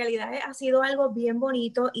 Que la realidad ha sido algo bien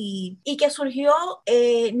bonito y que surgió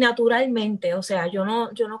naturalmente. O sea, yo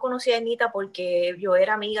no conocí a Anita porque yo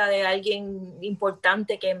era amiga de alguien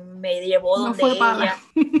importante que me llevó No donde fue ella. pala.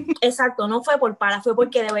 Exacto, no fue por pala, fue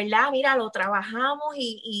porque de verdad, mira, lo trabajamos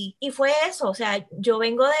y fue eso. O sea, yo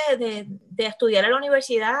vengo de de estudiar en la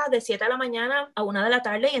universidad de 7 de la mañana a 1 de la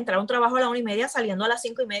tarde y entrar a un trabajo a la 1:30, saliendo a las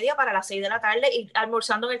 5:30 para las 6 de la tarde y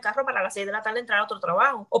almorzando en el carro para las 6 de la tarde entrar a otro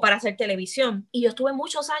trabajo o para hacer televisión. Y yo estuve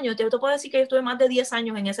muchos años, yo te puedo decir que yo estuve más de 10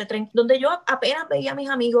 años en ese tren, donde yo apenas veía a mis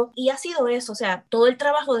amigos, y ha sido eso, o sea, todo el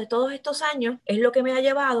trabajo de todos estos años es lo que me ha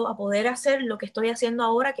llevado a poder hacer lo que estoy haciendo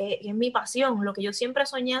ahora, que es mi pasión, lo que yo siempre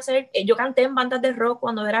soñé hacer. Yo canté en bandas de rock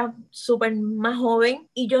cuando era súper más joven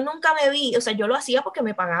y yo nunca me vi, o sea, yo lo hacía porque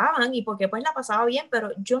me pagaban y porque pues la pasaba bien,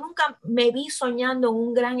 pero yo nunca me vi soñando en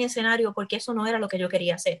un gran escenario, porque eso no era lo que yo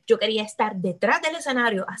quería hacer. Yo quería estar detrás del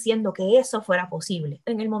escenario haciendo que eso fuera posible.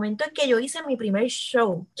 En el momento en que yo hice mi primer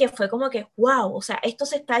show, que fue como que, wow, o sea, esto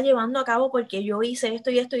se está llevando a cabo porque yo hice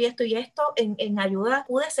esto y esto y esto y esto en ayuda,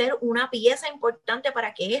 pude ser una pieza importante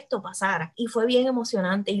para que esto pasara, y fue bien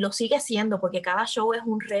emocionante y lo sigue siendo porque cada show es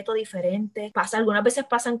un reto diferente. Algunas veces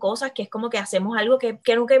pasan cosas que es como que hacemos algo que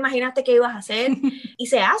nunca imaginaste que ibas a hacer y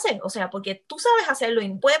se hace, o sea, porque tú sabes hacerlo y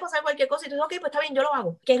puede pasar cualquier cosa y tú dices, ok, pues está bien, yo lo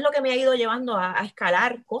hago, que es lo que me ha ido llevando a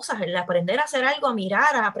escalar cosas, el aprender a hacer algo, a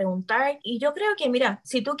mirar, a preguntar. Y yo creo que, mira,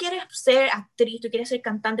 si tú quieres ser actriz, tú quieres ser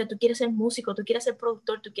cantante, tú quieres ser músico, tú quieres ser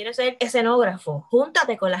productor, tú quieres ser escenógrafo,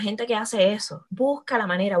 júntate con la gente que hace eso, busca la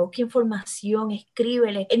manera, busca información,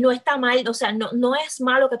 escríbele. No está mal, o sea, no es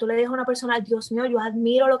malo que tú le digas a una persona, Dios mío, yo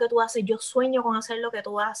admiro lo que tú haces, yo sueño con hacer lo que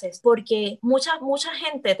tú haces, porque mucha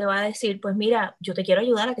gente te va a decir, pues mira, yo te quiero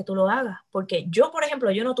ayudar a que tú lo hagas, porque yo, por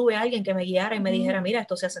ejemplo, yo no tuve a alguien que me guiara y me dijera, mira,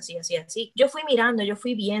 esto se hace así, así, así. Yo fui mirando, yo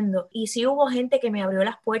fui viendo, y sí hubo gente que me abrió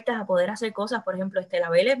las puertas a poder hacer cosas. Por ejemplo,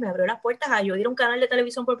 Avilés me abrió las puertas a yo ir a un canal de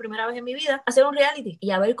televisión por primera vez en mi vida, a hacer un reality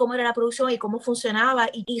y a ver cómo era la producción y cómo funcionaba,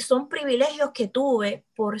 y son privilegios que tuve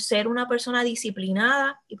por ser una persona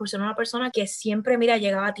disciplinada y por ser una persona que siempre, mira,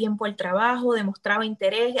 llegaba a tiempo al trabajo, demostraba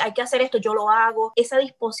interés, hay que hacer esto, yo lo hago. Esa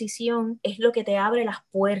disposición es lo que te abre las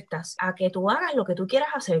puertas a que tú hagas lo que tú quieras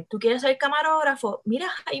hacer. Tú quieres ser camarógrafo, mira,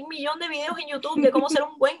 hay 1.000.000 de videos en YouTube de cómo ser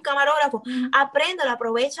un buen camarógrafo. Apréndelo,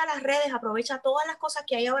 aprovecha las redes, aprovecha todas las cosas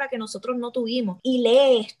que hay ahora que nosotros no tuvimos, y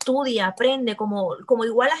lee, estudia, aprende, como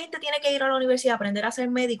igual la gente tiene que ir a la universidad a aprender a ser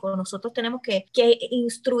médico, nosotros tenemos que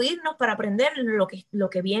instruirnos para aprender lo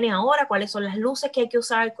que viene ahora, cuáles son las luces que hay que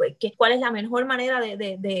usar, cuál es la mejor manera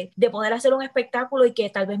de poder hacer un espectáculo y que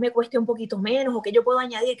tal vez me cueste un poquito menos, o que yo puedo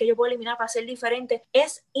añadir, que yo puedo eliminar para ser diferente.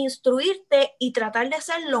 Es instruirte y tratar de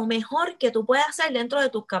hacer lo mejor que tú puedas hacer dentro de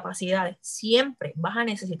tus capacidades. Siempre vas a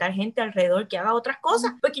necesitar gente alrededor que haga otras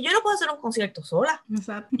cosas, porque yo no puedo hacer un concierto sola.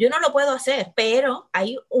 Exacto. Yo no lo puedo hacer, pero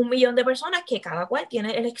hay 1.000.000 de personas que cada cual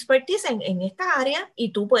tiene el expertise en esta área,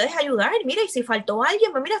 y tú puedes ayudar. Mira, y si faltó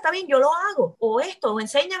alguien, pues mira, está bien, yo lo hago, o esto, o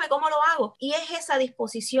enséñame cómo lo hago. Y es esa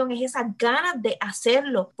disposición, es esas ganas de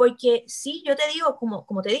hacerlo, porque sí, yo te digo,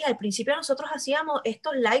 como te dije, al principio nosotros hacíamos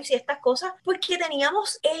estos lives y estas cosas porque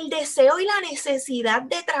teníamos el deseo y la necesidad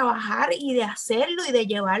de trabajar y de hacerlo y de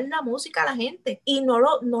llevar la música a la gente, y no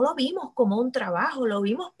lo vimos como un trabajo, lo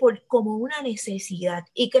vimos como una necesidad.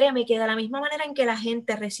 Y créeme que de la misma manera en que la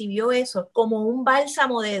gente recibió eso como un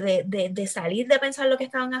bálsamo de salir de pensar lo que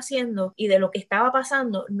estaban haciendo y de lo que estaba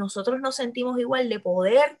pasando, nosotros nos sentimos igual de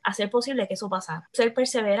poder hacer posible que eso pasara. Ser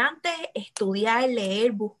perseverantes, estudiar,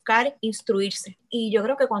 leer, buscar, instruirse. Y yo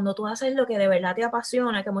creo que cuando tú haces lo que de verdad te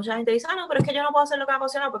apasiona, que mucha gente dice, no, pero es que yo no puedo hacer lo que me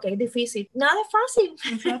apasiona porque es difícil. Nada es fácil.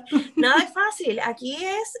 Nada es fácil. Aquí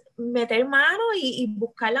es meter mano y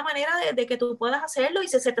buscar la manera de que tú puedas hacerlo, y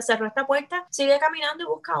si se te cerró esta puerta, sigue caminando y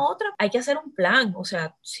busca otra. Hay que hacer un plan. O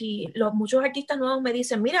sea, si muchos artistas nuevos me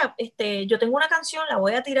dicen, mira, yo tengo una canción, la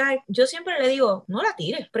voy a tirar, yo siempre le digo, no la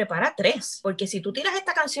tires, prepara 3, porque si tú tiras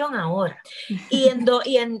esta canción ahora y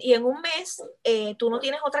en un mes tú no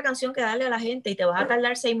tienes otra canción que darle a la gente y te vas a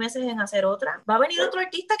tardar 6 meses en hacer otra, va a venir otro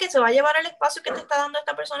artista que se va a llevar el espacio que te está dando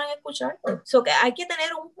esta persona en escucharte. So que hay que tener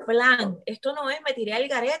un plan. Esto no es me tiré al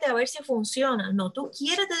garete a ver si funciona. No, tú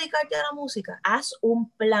quieres dedicarte a la música, haz un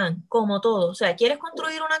plan, como todo. O sea, ¿quieres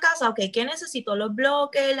construir una casa? Ok, ¿qué necesito? Los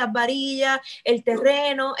bloques, las varillas, el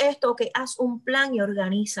terreno, esto. Ok, haz un plan y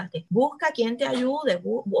organízate. Busca quien te ayude,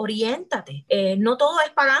 oriéntate. No todo es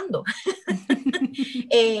pagando.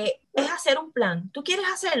 Es hacer un plan. Tú quieres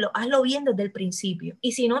hacerlo, hazlo bien desde el principio.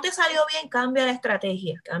 Y si no te salió bien, cambia la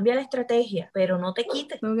estrategia, pero no te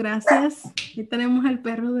quites. Gracias. Aquí tenemos al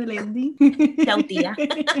perro de Leudy. Yautía.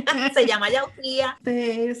 Se llama Yautía.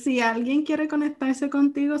 Si alguien quiere conectarse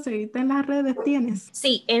contigo, seguirte en las redes, ¿tienes?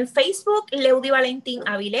 Sí, en Facebook, Leudy Valentín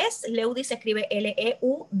Avilés. Leudy se escribe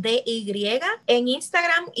Leudy. En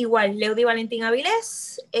Instagram, igual, Leudy Valentín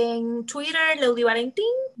Avilés. En Twitter, Leudy Valentín.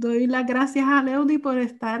 Doy las gracias a Leudy por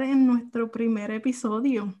estar en en nuestro primer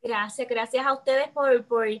episodio. Gracias a ustedes por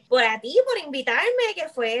invitarme, que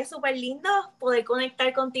fue súper lindo poder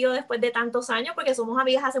conectar contigo después de tantos años, porque somos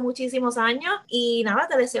amigas hace muchísimos años. Y nada,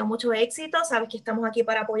 te deseo mucho éxito, sabes que estamos aquí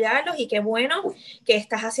para apoyarlos y qué bueno que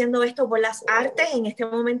estás haciendo esto por las artes en este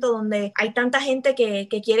momento donde hay tanta gente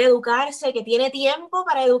que quiere educarse, que tiene tiempo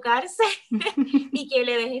para educarse y que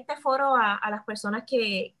le deje este foro a las personas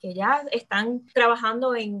que ya están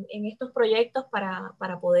trabajando en estos proyectos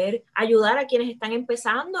para poder ayudar a quienes están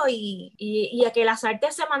empezando y a que las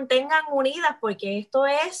artes se mantengan unidas, porque esto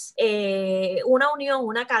es una unión,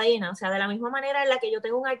 una cadena. O sea, de la misma manera en la que yo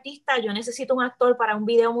tengo un artista, yo necesito un actor para un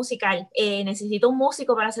video musical, necesito un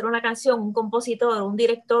músico para hacer una canción, un compositor, un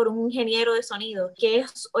director, un ingeniero de sonido, que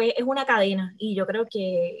es una cadena. Y yo creo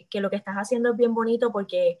que lo que estás haciendo es bien bonito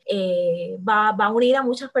porque va a unir a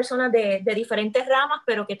muchas personas de diferentes ramas,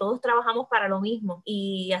 pero que todos trabajamos para lo mismo.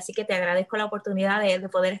 Y así que te agradezco la oportunidad de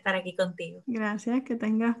poder estar aquí contigo. Gracias, que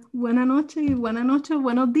tengas buena noche y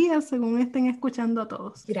buenos días según estén escuchando a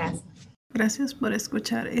todos. Gracias. Gracias por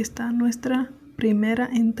escuchar esta nuestra primera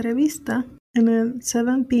entrevista en el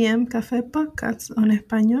 7 p.m. Café Podcast, o en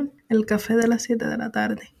español, el café de las 7 de la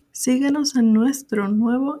tarde. Síguenos en nuestro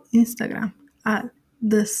nuevo Instagram,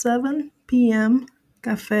 The 7 p.m.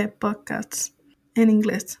 Café Podcasts, en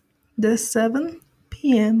inglés, The 7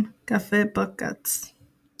 p.m. Café Podcasts.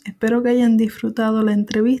 Espero que hayan disfrutado la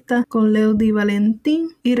entrevista con Leudy y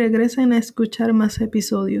Valentín y regresen a escuchar más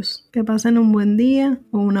episodios. Que pasen un buen día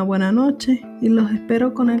o una buena noche y los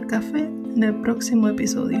espero con el café en el próximo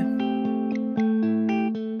episodio.